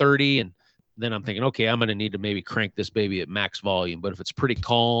blowing 30, and then I'm thinking, okay, I'm going to need to maybe crank this baby at max volume. But if it's pretty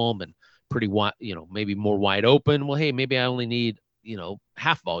calm and pretty wide, maybe more wide open, well, hey, maybe I only need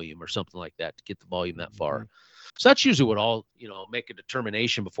half volume or something like that to get the volume that far. So that's usually what I'll, make a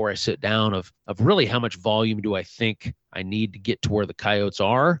determination before I sit down of really how much volume do I think I need to get to where the coyotes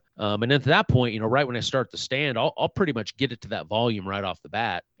are. And then at that point, right when I start the stand, I'll pretty much get it to that volume right off the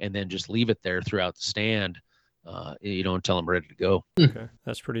bat and then just leave it there throughout the stand, until I'm ready to go. Okay.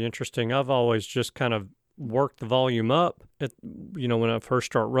 That's pretty interesting. I've always just kind of work the volume up when I first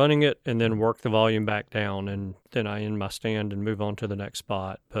start running it, and then work the volume back down, and then I end my stand and move on to the next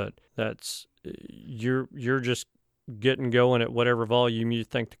spot. But that's you're just getting going at whatever volume you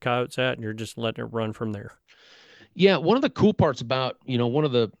think the coyote's at, and you're just letting it run from there. Yeah, one of the cool parts about, one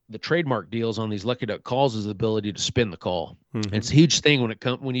of the trademark deals on these Lucky Duck calls is the ability to spin the call. Mm-hmm. It's a huge thing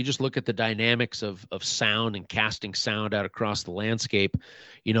when you just look at the dynamics of sound and casting sound out across the landscape.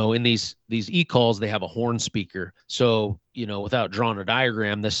 In these e-calls, they have a horn speaker. So, without drawing a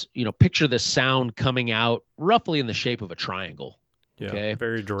diagram, this, picture this sound coming out roughly in the shape of a triangle. Yeah, okay?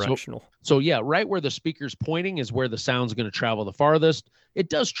 Very directional. So yeah, right where the speaker's pointing is where the sound's going to travel the farthest. It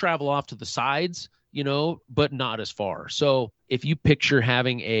does travel off to the sides, but not as far. So if you picture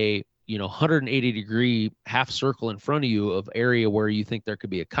having a, 180-degree half circle in front of you of area where you think there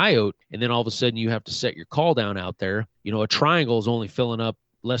could be a coyote, and then all of a sudden you have to set your call down out there, a triangle is only filling up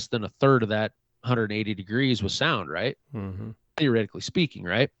less than a third of that 180 degrees with sound, right? Mm-hmm. Theoretically speaking,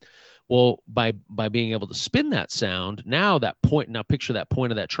 right? Well, by being able to spin that sound, now picture that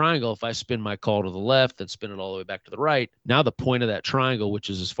point of that triangle. If I spin my call to the left and spin it all the way back to the right, now the point of that triangle, which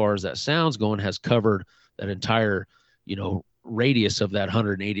is as far as that sound's going, has covered that entire, radius of that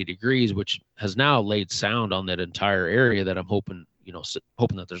 180 degrees, which has now laid sound on that entire area that I'm hoping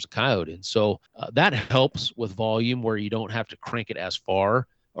that there's a coyote in. So that helps with volume where you don't have to crank it as far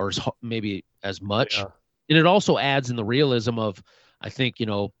or maybe as much. Yeah. And it also adds in the realism of, I think,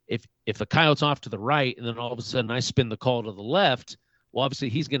 if the coyote's off to the right and then all of a sudden I spin the call to the left, well, obviously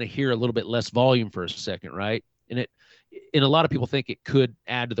he's going to hear a little bit less volume for a second, right? And a lot of people think it could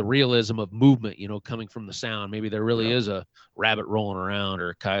add to the realism of movement, coming from the sound. Maybe there really is a rabbit rolling around, or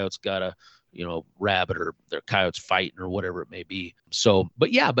a coyote's got a, rabbit, or their coyote's fighting, or whatever it may be. So, but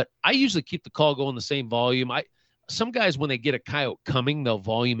I usually keep the call going the same volume. Some guys, when they get a coyote coming, they'll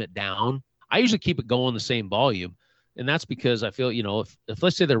volume it down. I usually keep it going the same volume. And that's because I feel, if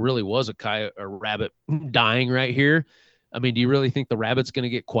let's say there really was a coyote or rabbit dying right here, I mean, do you really think the rabbit's going to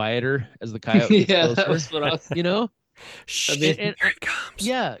get quieter as the coyote gets closer? That's what I was, Here it comes.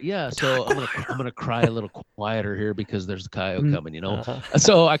 Yeah. So I'm gonna cry a little quieter here because there's a coyote coming.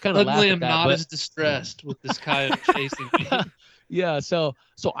 So I kind of laugh at that. I'm not as distressed with this coyote chasing me. Yeah. So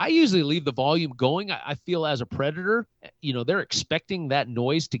I usually leave the volume going. I feel as a predator, they're expecting that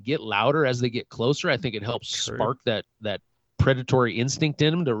noise to get louder as they get closer. I think it helps spark that predatory instinct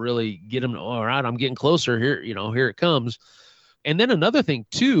in them to really get them. All right, I'm getting closer here. Here it comes. And then another thing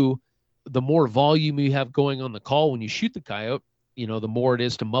too, the more volume you have going on the call when you shoot the coyote, the more it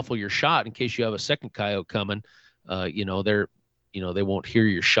is to muffle your shot in case you have a second coyote coming. They won't hear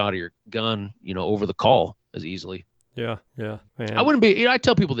your shot of your gun, over the call as easily. Yeah. Man. I wouldn't be, I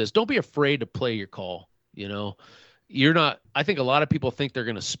tell people this, don't be afraid to play your call. You're not, I think a lot of people think they're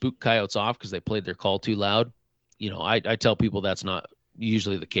going to spook coyotes off because they played their call too loud. I tell people that's not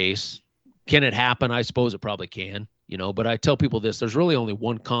usually the case. Can it happen? I suppose it probably can, But I tell people this, there's really only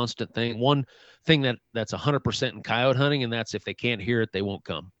one constant thing, one thing that's 100% in coyote hunting, and that's if they can't hear it, they won't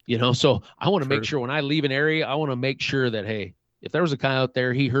come, So I want to make sure when I leave an area, I want to make sure that, hey, if there was a coyote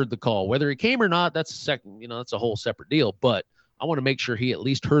there, he heard the call, whether he came or not, that's a second, that's a whole separate deal. But I want to make sure he at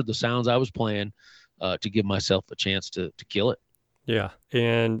least heard the sounds I was playing to give myself a chance to kill it. Yeah.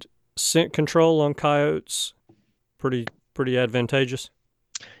 And scent control on coyotes, pretty advantageous.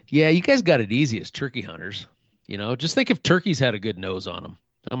 Yeah. You guys got it easy as turkey hunters. Just think if turkeys had a good nose on them,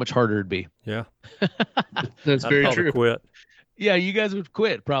 how much harder it'd be. Yeah. That's very true. Quit. Yeah, you guys would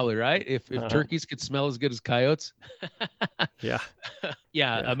quit probably, right? If turkeys could smell as good as coyotes. Yeah.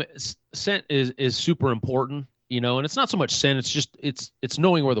 Yeah. I mean, scent is super important, and it's not so much scent. It's just, it's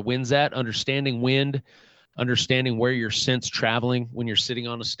knowing where the wind's at, understanding wind, understanding where your scent's traveling when you're sitting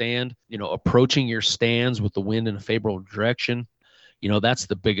on a stand, approaching your stands with the wind in a favorable direction. That's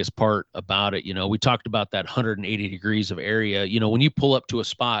the biggest part about it. We talked about that 180 degrees of area. When you pull up to a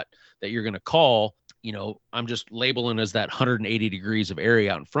spot that you're going to call, I'm just labeling as that 180 degrees of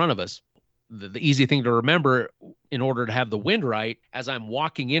area out in front of us. The easy thing to remember in order to have the wind right, as I'm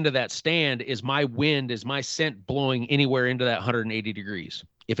walking into that stand, is my scent blowing anywhere into that 180 degrees?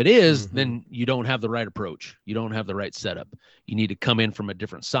 If it is, then you don't have the right approach. You don't have the right setup. You need to come in from a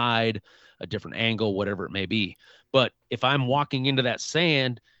different side, a different angle, whatever it may be. But if I'm walking into that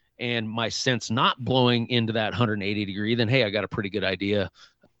sand and my scent's not blowing into that 180 degree, then, hey, I got a pretty good idea,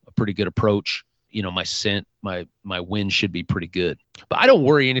 a pretty good approach. My scent, my wind should be pretty good. But I don't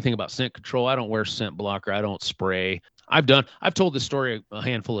worry anything about scent control. I don't wear scent blocker. I don't spray. I've told this story a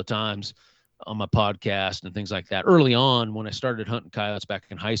handful of times on my podcast and things like that. Early on, when I started hunting coyotes back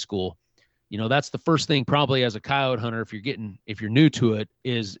in high school, that's the first thing probably as a coyote hunter, if you're new to it,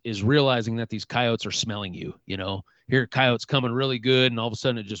 is realizing that these coyotes are smelling you. Here coyotes coming really good, and all of a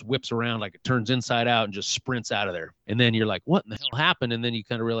sudden it just whips around like it turns inside out and just sprints out of there. And then you're like, what in the hell happened? And then you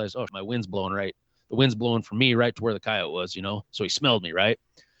kind of realize, oh, my wind's blowing right. The wind's blowing from me right to where the coyote was, so he smelled me, right?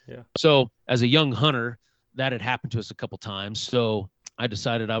 Yeah. So as a young hunter, that had happened to us a couple times. So I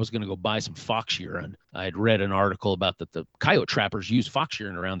decided I was going to go buy some fox urine. I had read an article about that the coyote trappers use fox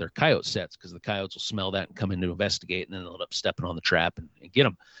urine around their coyote sets because the coyotes will smell that and come in to investigate, and then they'll end up stepping on the trap and get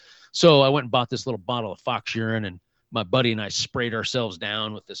them. So I went and bought this little bottle of fox urine, and my buddy and I sprayed ourselves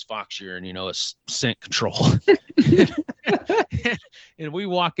down with this fox urine, as scent control. And we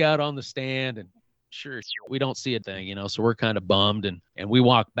walk out on the stand, and sure, we don't see a thing, so we're kind of bummed, and we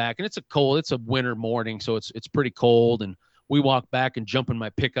walk back, and it's a winter morning, so it's pretty cold, and we walk back and jump in my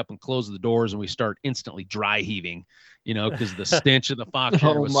pickup and close the doors, and we start instantly dry heaving, because the stench of the fox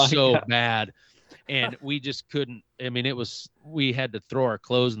urine was so bad. And we just couldn't, we had to throw our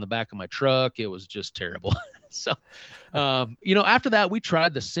clothes in the back of my truck. It was just terrible. So, after that, we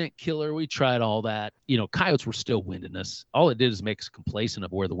tried the scent killer. We tried all that. Coyotes were still winding us. All it did is make us complacent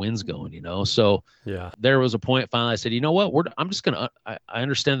of where the wind's going, So yeah, there was a point finally I said, you know what, I'm just going to, I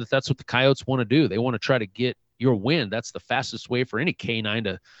understand that that's what the coyotes want to do. They want to try to get your wind. That's the fastest way for any canine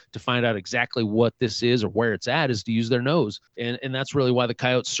to find out exactly what this is or where it's at, is to use their nose. And that's really why the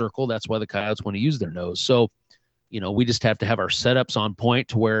coyotes circle. That's why the coyotes want to use their nose. So, we just have to have our setups on point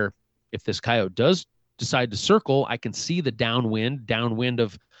to where if this coyote does decide to circle, I can see the downwind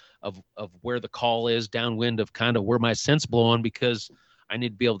of where the call is, downwind of kind of where my scent's blowing, because I need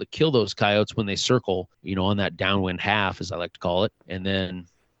to be able to kill those coyotes when they circle, on that downwind half, as I like to call it, and then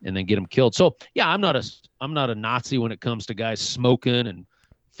get them killed. So yeah, I'm not a Nazi when it comes to guys smoking and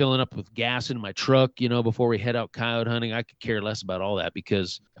filling up with gas in my truck, before we head out coyote hunting. I could care less about all that,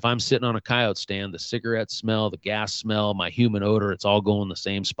 because if I'm sitting on a coyote stand, the cigarette smell, the gas smell, my human odor, it's all going the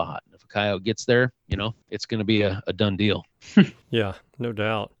same spot. And if a coyote gets there, it's going to be a done deal. Yeah, no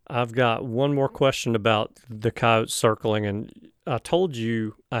doubt. I've got one more question about the coyote circling, and I told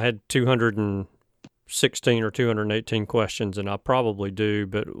you I had 216 or 218 questions, and I probably do,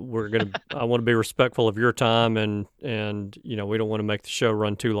 but I want to be respectful of your time, and we don't want to make the show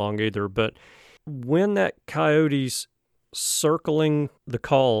run too long either. But when that coyote's circling the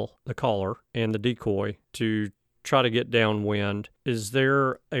caller and the decoy to try to get downwind, is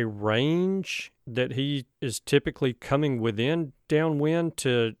there a range that he is typically coming within downwind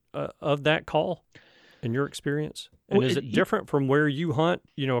of that call in your experience? And is it different from where you hunt,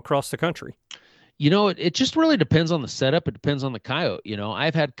 across the country? It just really depends on the setup. It depends on the coyote.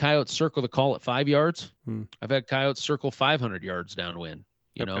 I've had coyotes circle the call at 5 yards. I've had coyotes circle 500 yards downwind.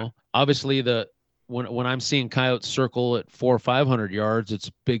 Obviously when I'm seeing coyotes circle at 400 or 500 yards,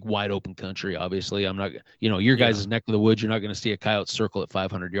 it's big, wide open country. Obviously, I'm not, your guys' neck of the woods, you're not going to see a coyote circle at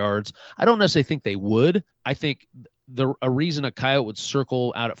 500 yards. I don't necessarily think they would. I think a reason a coyote would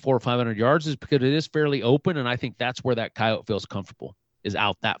circle out at 400 or 500 yards is because it is fairly open. And I think that's where that coyote feels comfortable, is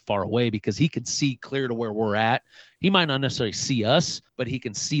out that far away, because he can see clear to where we're at. He might not necessarily see us, but he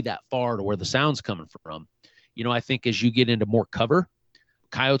can see that far to where the sound's coming from. I think as you get into more cover,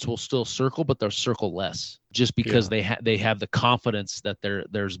 coyotes will still circle, but they'll circle less, just because they have the confidence that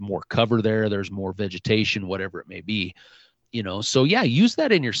there's more cover there, there's more vegetation, whatever it may be. So yeah, use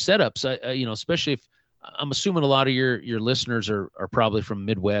that in your setups. Especially if, I'm assuming a lot of your listeners are probably from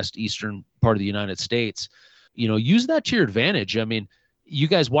Midwest, eastern part of the United States. Use that to your advantage. I mean, you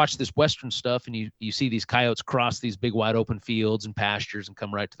guys watch this Western stuff and you see these coyotes cross these big wide open fields and pastures and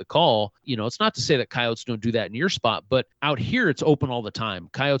come right to the call. It's not to say that coyotes don't do that in your spot, but out here it's open all the time.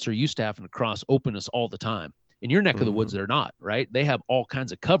 Coyotes are used to having to cross openness all the time. In your neck of the woods, they're not, right? They have all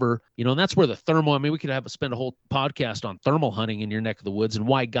kinds of cover, and that's where the thermal, we could spend a whole podcast on thermal hunting in your neck of the woods and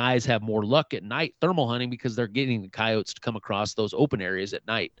why guys have more luck at night thermal hunting, because they're getting the coyotes to come across those open areas at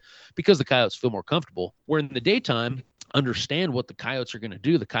night because the coyotes feel more comfortable. Where in the daytime, understand what the coyotes are going to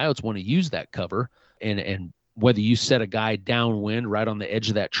do. The coyotes want to use that cover, and whether you set a guy downwind right on the edge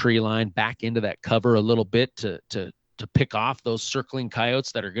of that tree line back into that cover a little bit to pick off those circling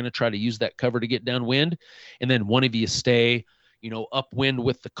coyotes that are going to try to use that cover to get downwind, and then one of you stay upwind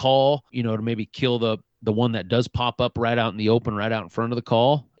with the call, to maybe kill the one that does pop up right out in the open, right out in front of the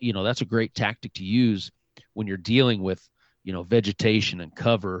call. That's a great tactic to use when you're dealing with vegetation and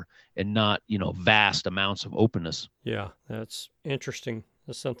cover and not, vast amounts of openness. Yeah, that's interesting.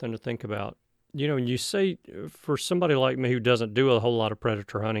 That's something to think about. When you say, for somebody like me who doesn't do a whole lot of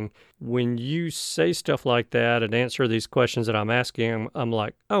predator hunting, when you say stuff like that and answer these questions that I'm asking, I'm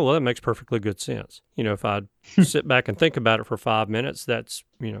like, oh, well, that makes perfectly good sense. If I sit back and think about it for 5 minutes, that's,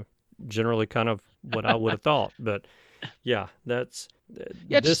 generally kind of what I would have thought. But yeah, that's...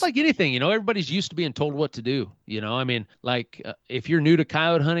 just like anything, everybody's used to being told what to do. If you're new to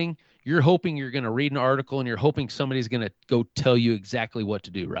coyote hunting, you're hoping you're going to read an article and you're hoping somebody's going to go tell you exactly what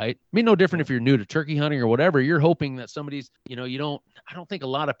to do, right? No different if you're new to turkey hunting or whatever. You're hoping that somebody's, I don't think a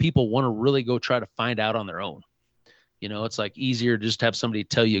lot of people want to really go try to find out on their own. It's like easier to just have somebody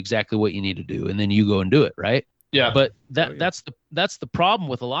tell you exactly what you need to do, and then you go and do it, right? Yeah. But that's the problem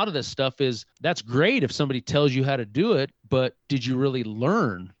with a lot of this stuff is that's great if somebody tells you how to do it, but did you really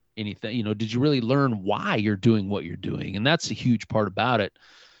learn anything? Did you really learn why you're doing what you're doing? And that's a huge part about it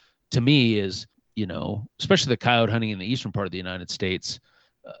to me is, especially the coyote hunting in the eastern part of the United States,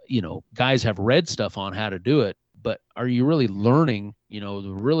 guys have read stuff on how to do it, but are you really learning,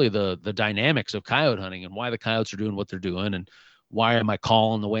 really the dynamics of coyote hunting and why the coyotes are doing what they're doing, and why am I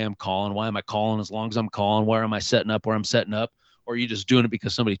calling the way I'm calling? Why am I calling as long as I'm calling? Where am I setting up where I'm setting up? Or are you just doing it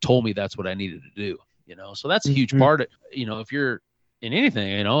because somebody told me that's what I needed to do? So that's a huge part of, if you're in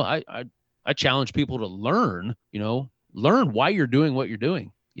anything, I challenge people to learn why you're doing what you're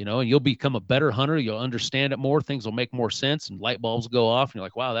doing, and you'll become a better hunter. You'll understand it more. Things will make more sense, and light bulbs go off. And you're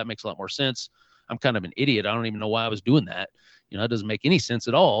like, wow, that makes a lot more sense. I'm kind of an idiot. I don't even know why I was doing that. It doesn't make any sense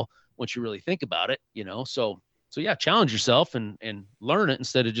at all once you really think about it, So yeah, challenge yourself and learn it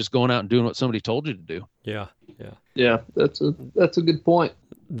instead of just going out and doing what somebody told you to do. Yeah. That's a good point.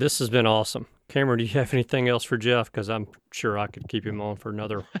 This has been awesome. Cameron, do you have anything else for Jeff? Because I'm sure I could keep him on for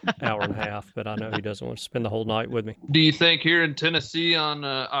another hour and a half, but I know he doesn't want to spend the whole night with me. Do you think here in Tennessee on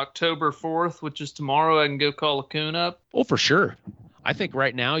October 4th, which is tomorrow, I can go call a coon up? Oh, for sure. I think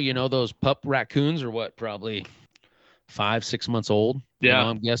right now, those pup raccoons are probably 5-6 months old. Yeah.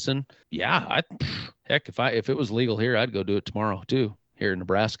 I'm guessing. Yeah. Heck, if it was legal here, I'd go do it tomorrow too, here in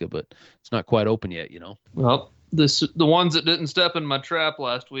Nebraska, but it's not quite open yet, Well, the ones that didn't step in my trap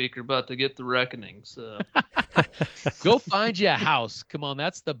last week are about to get the reckoning. So go find you a house. Come on,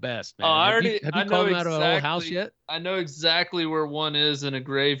 that's the best, man. Have you called them out of an old house yet? I know exactly where one is in a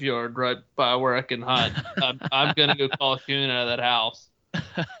graveyard right by where I can hunt. I'm gonna go call a coon out of that house.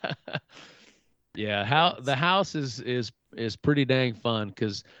 Yeah, the house is pretty dang fun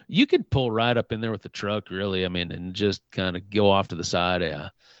because you could pull right up in there with the truck, really. And just kind of go off to the side. Yeah,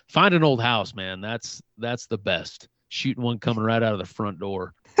 find an old house, man. That's the best. Shooting one coming right out of the front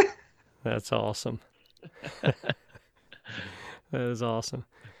door. That's awesome. That is awesome,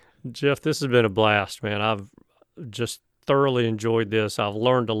 Jeff. This has been a blast, man. I've just thoroughly enjoyed this. I've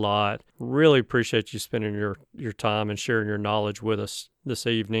learned a lot. Really appreciate you spending your time and sharing your knowledge with us this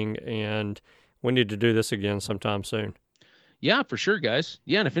evening. And we need to do this again sometime soon. Yeah, for sure, guys.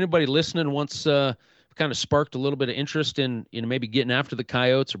 Yeah, and if anybody listening wants kind of sparked a little bit of interest in maybe getting after the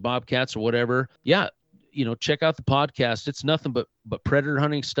coyotes or bobcats or whatever, yeah, check out the podcast. It's nothing but predator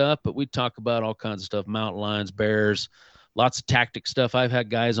hunting stuff, but we talk about all kinds of stuff: mountain lions, bears, lots of tactic stuff. I've had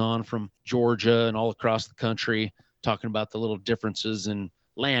guys on from Georgia and all across the country. talking about the little differences in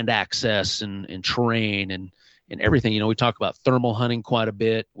land access and terrain and everything. We talk about thermal hunting quite a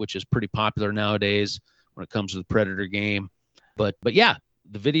bit, which is pretty popular nowadays when it comes to the predator game. But yeah,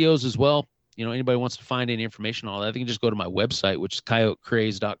 the videos as well. Anybody wants to find any information on all that, they can just go to my website, which is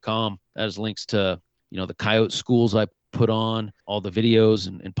coyotecraze.com. That has links to, the coyote schools I put on, all the videos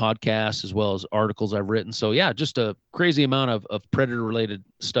and podcasts, as well as articles I've written. So yeah, just a crazy amount of predator related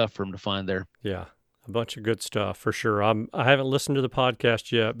stuff for them to find there. Yeah. A bunch of good stuff for sure. I haven't listened to the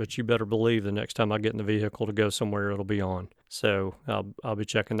podcast yet, but you better believe the next time I get in the vehicle to go somewhere, it'll be on. So I'll be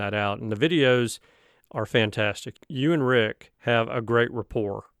checking that out. And the videos are fantastic. You and Rick have a great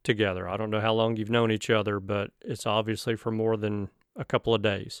rapport together. I don't know how long you've known each other, but it's obviously for more than a couple of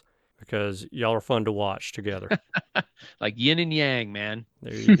days because y'all are fun to watch together. Like yin and yang, man.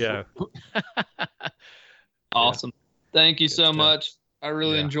 There you go. Awesome. Thank you Good so stuff. much. I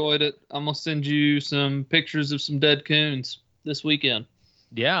really Yeah. enjoyed it. I'm going to send you some pictures of some dead coons this weekend.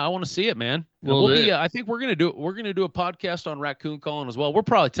 Yeah, I want to see it, man. Will do. I think we're gonna do a podcast on raccoon calling as well. We'll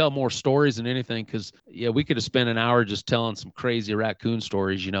probably tell more stories than anything because we could have spent an hour just telling some crazy raccoon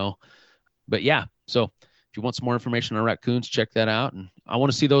stories, But yeah, so if you want some more information on raccoons, check that out. And I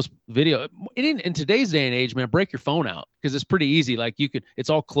want to see those videos. In today's day and age, man, break your phone out because it's pretty easy. Like it's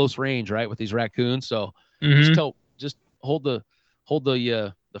all close range, right, with these raccoons. So just hold the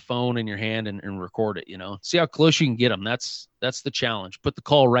phone in your hand and record it, see how close you can get them. That's the challenge. Put the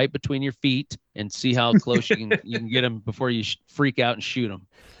call right between your feet and see how close you can get them before you freak out and shoot them.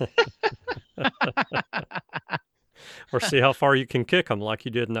 Or see how far you can kick them like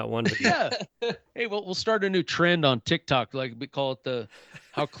you did in that one video. Yeah. Hey, we'll start a new trend on TikTok. Like we call it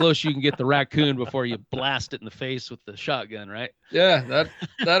how close you can get the raccoon before you blast it in the face with the shotgun, right? Yeah,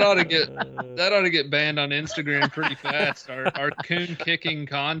 that ought to get banned on Instagram pretty fast. Our coon kicking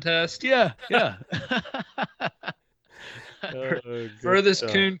contest. Yeah. Furthest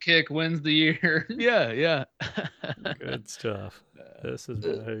coon kick wins the year. Yeah. Good stuff. This has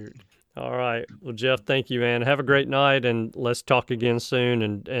been a hoot. All right. Well, Jeff, thank you, man. Have a great night, and let's talk again soon,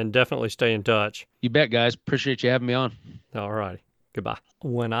 and definitely stay in touch. You bet, guys. Appreciate you having me on. All righty. Goodbye.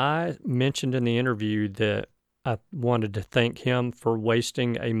 When I mentioned in the interview that I wanted to thank him for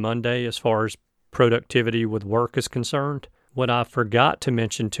wasting a Monday as far as productivity with work is concerned, what I forgot to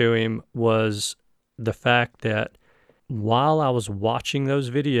mention to him was the fact that while I was watching those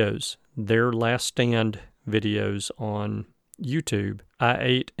videos, their Last Stand videos on YouTube, I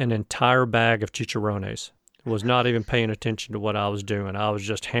ate an entire bag of chicharrones. Was not even paying attention to what I was doing. I was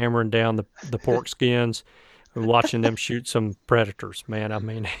just hammering down the pork skins and watching them shoot some predators. Man, I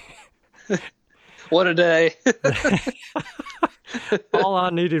mean, What a day. all I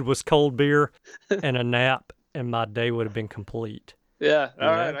needed was cold beer and a nap, and my day would have been complete. Yeah. All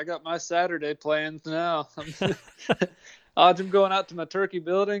Yeah. right. I got my Saturday plans now. I'm going out to my turkey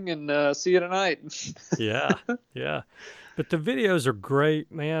building and see you tonight. Yeah. But the videos are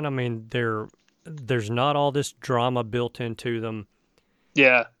great, man. I mean, there's not all this drama built into them.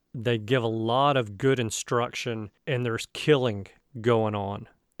 Yeah. They give a lot of good instruction, and there's killing going on.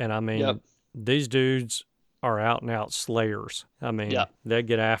 And I mean, Yep. these dudes are out and out slayers. I mean, Yeah. they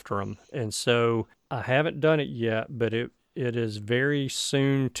get after them. And so I haven't done it yet, but it is very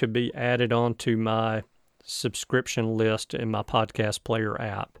soon to be added onto my subscription list in my podcast player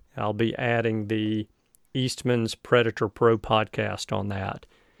app. I'll be adding the Eastman's Predator Pro podcast on that.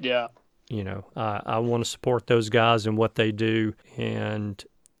 Yeah. I want to support those guys and what they do and,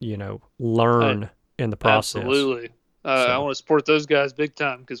 learn in the process. Absolutely. I want to support those guys big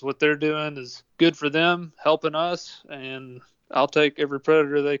time because what they're doing is good for them, helping us, and I'll take every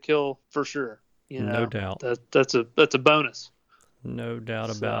predator they kill for sure. No doubt. That's a bonus. No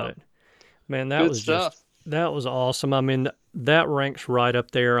doubt So, about it. Man, that Good was stuff. that was awesome. I mean, that ranks right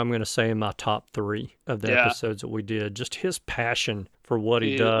up there, I'm going to say, in my top 3 of the Yeah. episodes that we did. Just his passion for what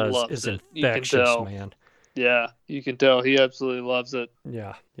he He does loves is it. You can infectious, tell. man. Yeah, you can tell he absolutely loves it.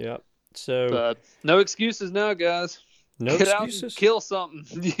 Yeah, yep. So, But no excuses now, guys. no Get out excuses. and kill something.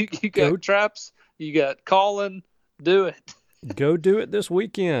 You got Go- traps. You got calling. Do it. Go do it this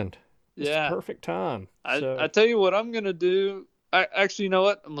weekend. It's Yeah. the perfect time. So, I tell you what I'm going to do. Actually, you know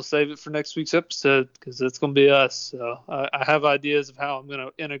what? I'm going to save it for next week's episode because it's going to be us. So I have ideas of how I'm going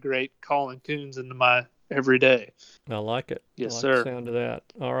to integrate calling coons into my everyday. I like it. Yes, I like sir. the sound of that.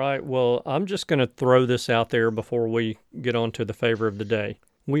 All right. Well, I'm just going to throw this out there before we get on to the favor of the day.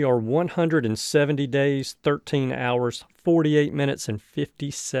 We are 170 days, 13 hours, 48 minutes, and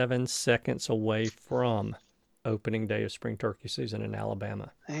 57 seconds away from opening day of spring turkey season in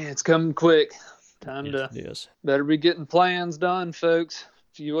Alabama. Man, it's coming quick. Time Yes, to it is. better be getting plans done, folks.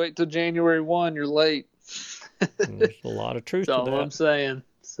 If you wait till January 1, you're late. There's a lot of truth That's to all that. I'm saying.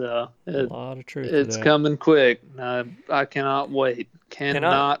 So A lot of truth to it's that. coming quick. I cannot wait.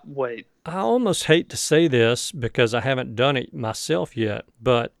 Cannot wait. I almost hate to say this because I haven't done it myself yet,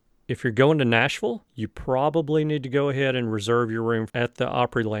 but if you're going to Nashville, you probably need to go ahead and reserve your room at the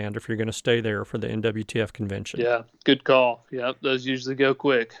Opryland if you're going to stay there for the NWTF convention. Yeah, good call. Yep, those usually go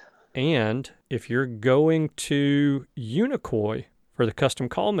quick. And if you're going to Unicoi for the Custom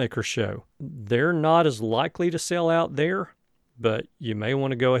Call Maker show, they're not as likely to sell out there, but you may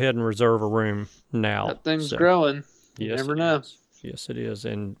want to go ahead and reserve a room now. That thing's growing. You Yes, never know. Yes, it is,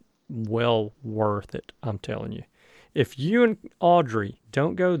 and well worth it, I'm telling you. If you and Audrey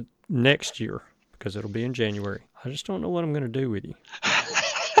don't go next year, because it'll be in January, I just don't know what I'm going to do with you.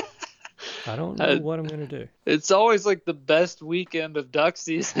 I don't know what I'm going to do. It's always like the best weekend of duck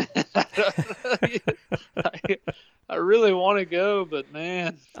season. I really want to go, but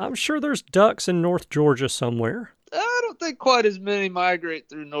man. I'm sure there's ducks in North Georgia somewhere. I don't think quite as many migrate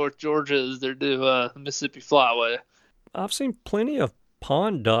through North Georgia as there do the Mississippi Flyway. I've seen plenty of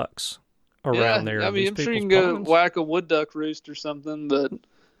pond ducks around there. I mean, I'm these sure you can people's go ponds. whack a wood duck roost or something, but...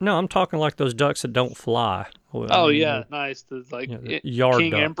 No, I'm talking like those ducks that don't fly. Nice. The the yard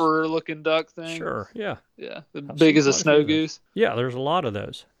King ducks. Emperor looking duck thing. Sure, yeah. Yeah, I've big seen as a quite few snow of those. goose. Yeah, there's a lot of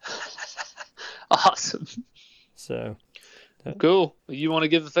those. Awesome. So, Cool. You want to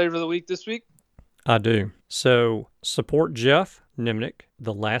give the favor of the week this week? I do. So support Jeff Nimnick,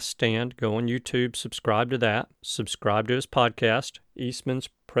 The Last Stand. Go on YouTube, subscribe to that. Subscribe to his podcast, Eastman's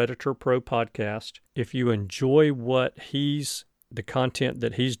Predator Pro Podcast. If you enjoy the content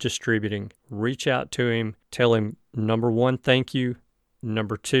that he's distributing, reach out to him. Tell him, number one, thank you.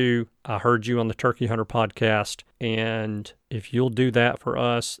 Number two, I heard you on the Turkey Hunter podcast. And if you'll do that for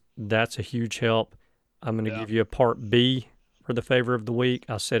us, that's a huge help. I'm going to give you a part B for the favor of the week.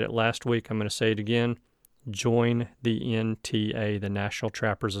 I said it last week. I'm going to say it again. Join the NTA, the National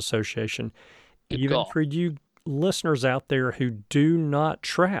Trappers Association. Even for you listeners out there who do not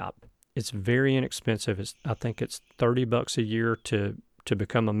trap, it's very inexpensive. I think it's $30 a year to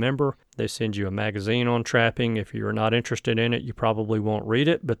become a member. They send you a magazine on trapping. If you're not interested in it, you probably won't read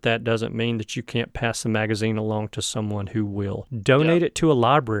it, but that doesn't mean that you can't pass the magazine along to someone who will. Donate it to a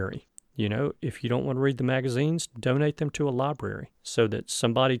library. You know, if you don't want to read the magazines, donate them to a library so that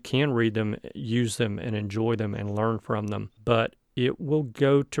somebody can read them, use them, and enjoy them and learn from them. But it will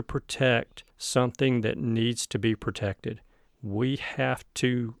go to protect something that needs to be protected. We have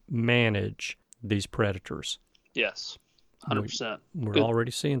to manage these predators. Yes, 100%. We're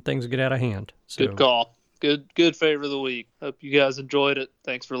already seeing things get out of hand. So, good call. Good favor of the week. Hope you guys enjoyed it.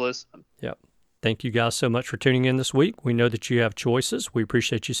 Thanks for listening. Yep. Thank you guys so much for tuning in this week. We know that you have choices. We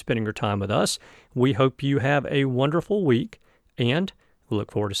appreciate you spending your time with us. We hope you have a wonderful week, and we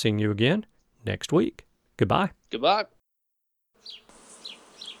look forward to seeing you again next week. Goodbye. Goodbye.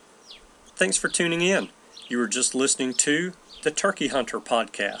 Thanks for tuning in. You were just listening to the Turkey Hunter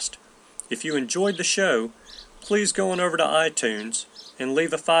podcast. If you enjoyed the show, please go on over to iTunes and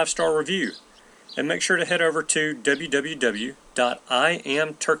leave a 5-star review. And make sure to head over to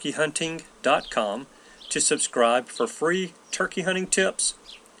www.iamturkeyhunting.com to subscribe for free turkey hunting tips,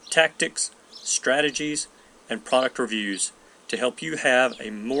 tactics, strategies, and product reviews to help you have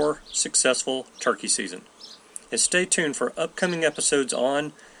a more successful turkey season. And stay tuned for upcoming episodes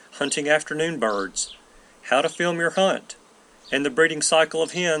on hunting afternoon birds, how to film your hunt, and the breeding cycle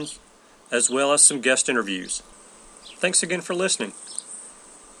of hens, as well as some guest interviews. Thanks again for listening.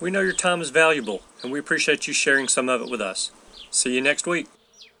 We know your time is valuable, and we appreciate you sharing some of it with us. See you next week.